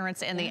the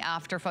appearance in the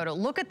after photo.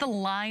 Look at the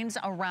lines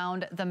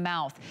around the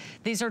mouth.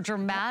 These are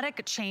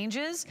dramatic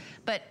changes,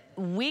 but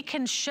we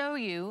can show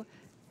you,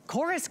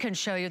 Chorus can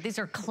show you, these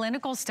are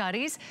clinical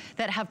studies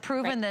that have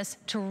proven this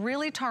to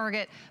really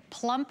target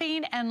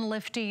plumping and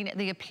lifting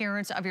the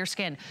appearance of your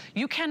skin.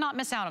 You cannot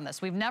miss out on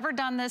this. We've never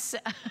done this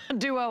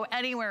duo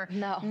anywhere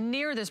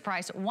near this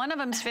price. One of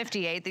them's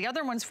 $58, the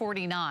other one's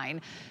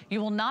 $49.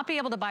 You will not be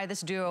able to buy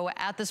this duo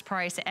at this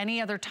price any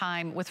other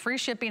time with free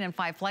shipping and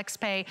 5 flex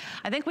pay.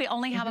 I think we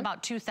only have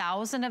about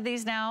 2,000 of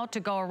these now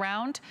to go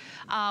around.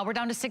 We're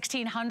down to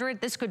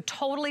 1,600. This could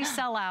totally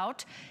sell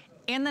out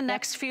in the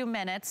next few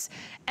minutes.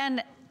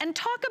 And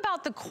talk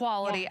about the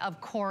quality of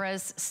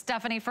Chorus,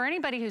 Stephanie, for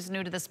anybody who's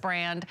new to this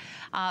brand,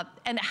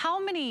 and how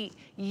many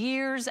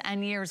years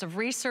and years of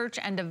research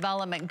and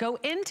development go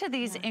into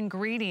these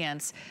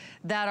ingredients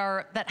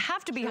that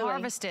have to be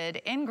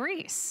harvested in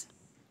Greece.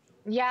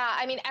 Yeah,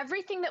 I mean,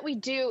 everything that we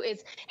do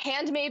is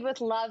handmade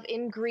with love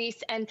in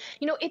Greece. And,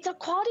 you know, it's a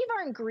quality of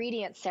our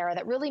ingredients, Sarah,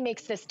 that really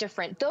makes this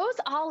different. Those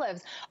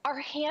olives are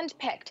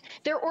hand-picked.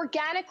 They're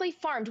organically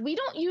farmed. We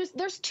don't use,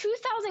 there's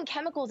 2,000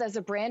 chemicals as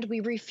a brand we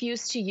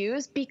refuse to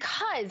use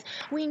because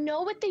we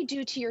know what they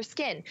do to your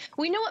skin.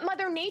 We know what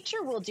Mother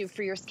Nature will do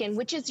for your skin,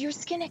 which is your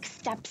skin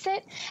accepts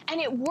it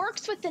and it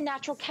works with the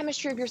natural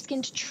chemistry of your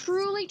skin to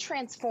truly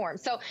transform.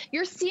 So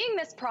you're seeing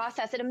this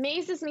process. It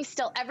amazes me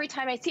still every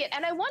time I see it.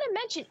 And I want to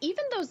mention,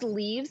 even those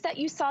leaves that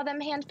you saw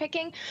them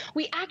hand-picking,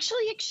 we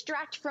actually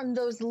extract from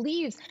those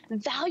leaves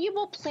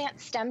valuable plant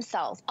stem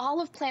cells,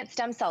 olive plant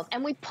stem cells,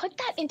 and we put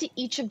that into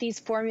each of these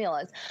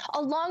formulas,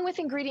 along with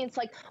ingredients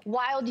like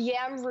wild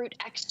yam root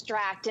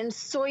extract and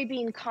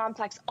soybean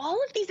complex,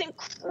 all of these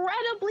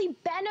incredibly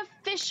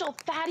beneficial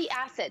fatty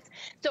acids.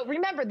 So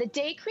remember, the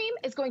day cream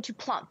is going to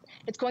plump.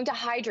 It's going to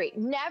hydrate,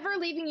 never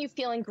leaving you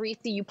feeling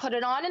greasy. You put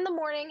it on in the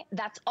morning,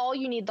 that's all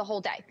you need the whole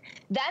day.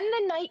 Then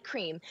the night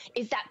cream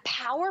is that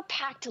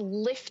power-packed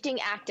lifting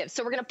active.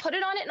 So we're gonna put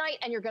it on at night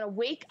and you're gonna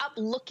wake up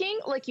looking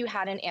like you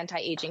had an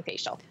anti-aging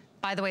facial.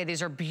 By the way,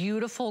 these are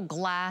beautiful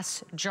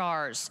glass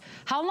jars.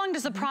 How long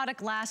does the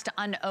product last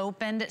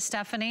unopened,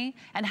 Stephanie?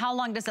 And how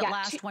long does it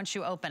last once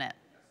you open it?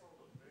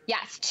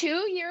 Yes,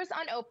 2 years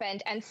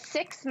unopened and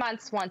 6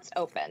 months once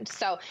opened.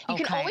 So you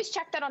can always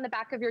check that on the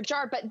back of your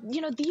jar, but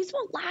you know, these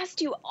will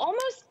last you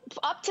almost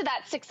up to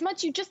that 6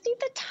 months. You just need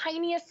the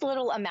tiniest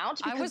little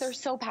amount because they're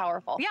so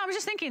powerful. Yeah, I was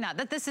just thinking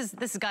that this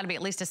has got to be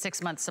at least a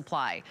 6-month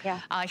supply. Yeah.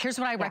 Here's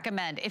what I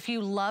recommend. If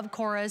you love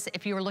Chorus,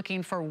 if you are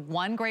looking for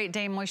one great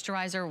day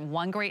moisturizer,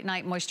 one great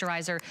night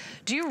moisturizer,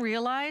 do you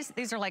realize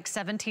these are like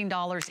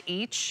 $17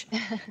 each?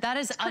 That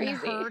is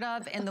unheard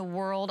of in the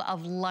world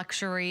of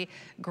luxury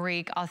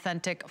Greek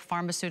authentic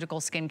pharmaceutical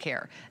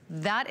skincare.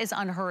 That is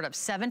unheard of.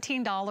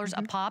 $17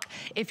 a pop.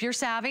 If you're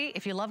savvy,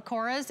 if you love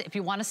Korres, if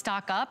you want to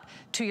stock up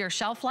to your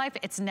shelf life,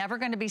 it's never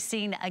going to be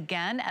seen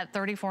again at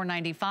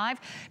 $34.95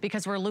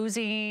 because we're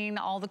losing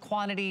all the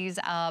quantities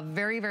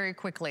very, very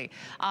quickly.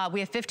 We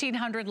have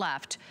 1,500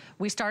 left.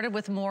 We started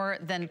with more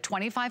than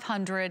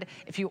 2,500.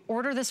 If you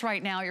order this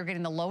right now, you're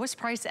getting the lowest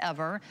price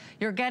ever.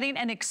 You're getting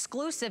an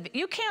exclusive.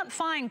 You can't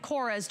find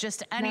Korres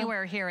just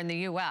anywhere here in the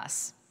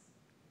U.S.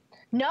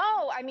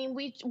 No, I mean,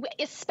 we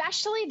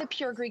especially the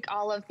pure Greek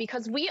olive,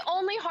 because we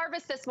only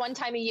harvest this one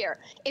time a year.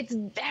 It's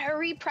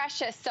very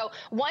precious. So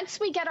once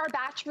we get our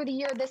batch for the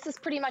year, this is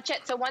pretty much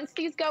it. So once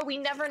these go, we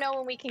never know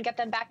when we can get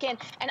them back in.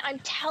 And I'm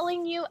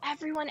telling you,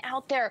 everyone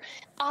out there,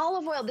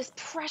 olive oil, this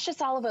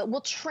precious olive oil will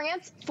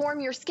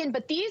transform your skin.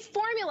 But these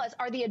formulas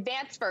are the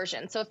advanced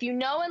version. So if you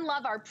know and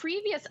love our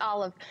previous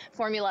olive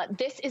formula,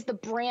 this is the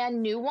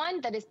brand new one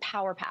that is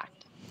power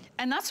packed.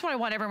 And that's what I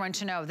want everyone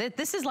to know.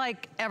 This is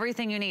like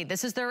everything you need.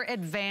 This is their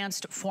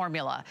advanced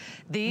formula.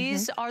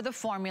 These are the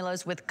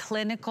formulas with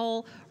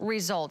clinical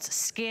results,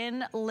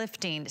 skin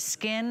lifting,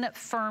 skin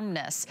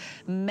firmness,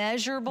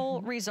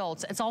 measurable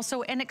results. It's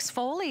also an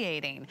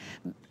exfoliating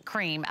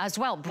cream as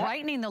well,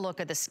 brightening the look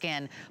of the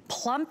skin,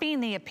 plumping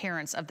the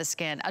appearance of the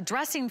skin,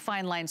 addressing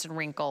fine lines and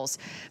wrinkles,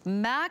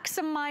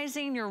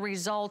 maximizing your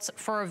results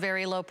for a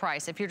very low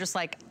price. If you're just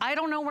like, I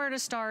don't know where to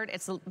start,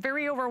 it's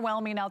very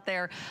overwhelming out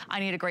there, I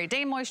need a great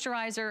day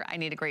moisturizer, I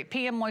need a great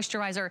PM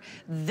moisturizer,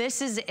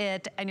 this is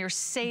it, and you're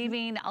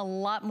saving a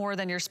lot more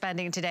than you're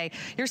spending today.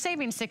 You're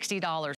saving $60.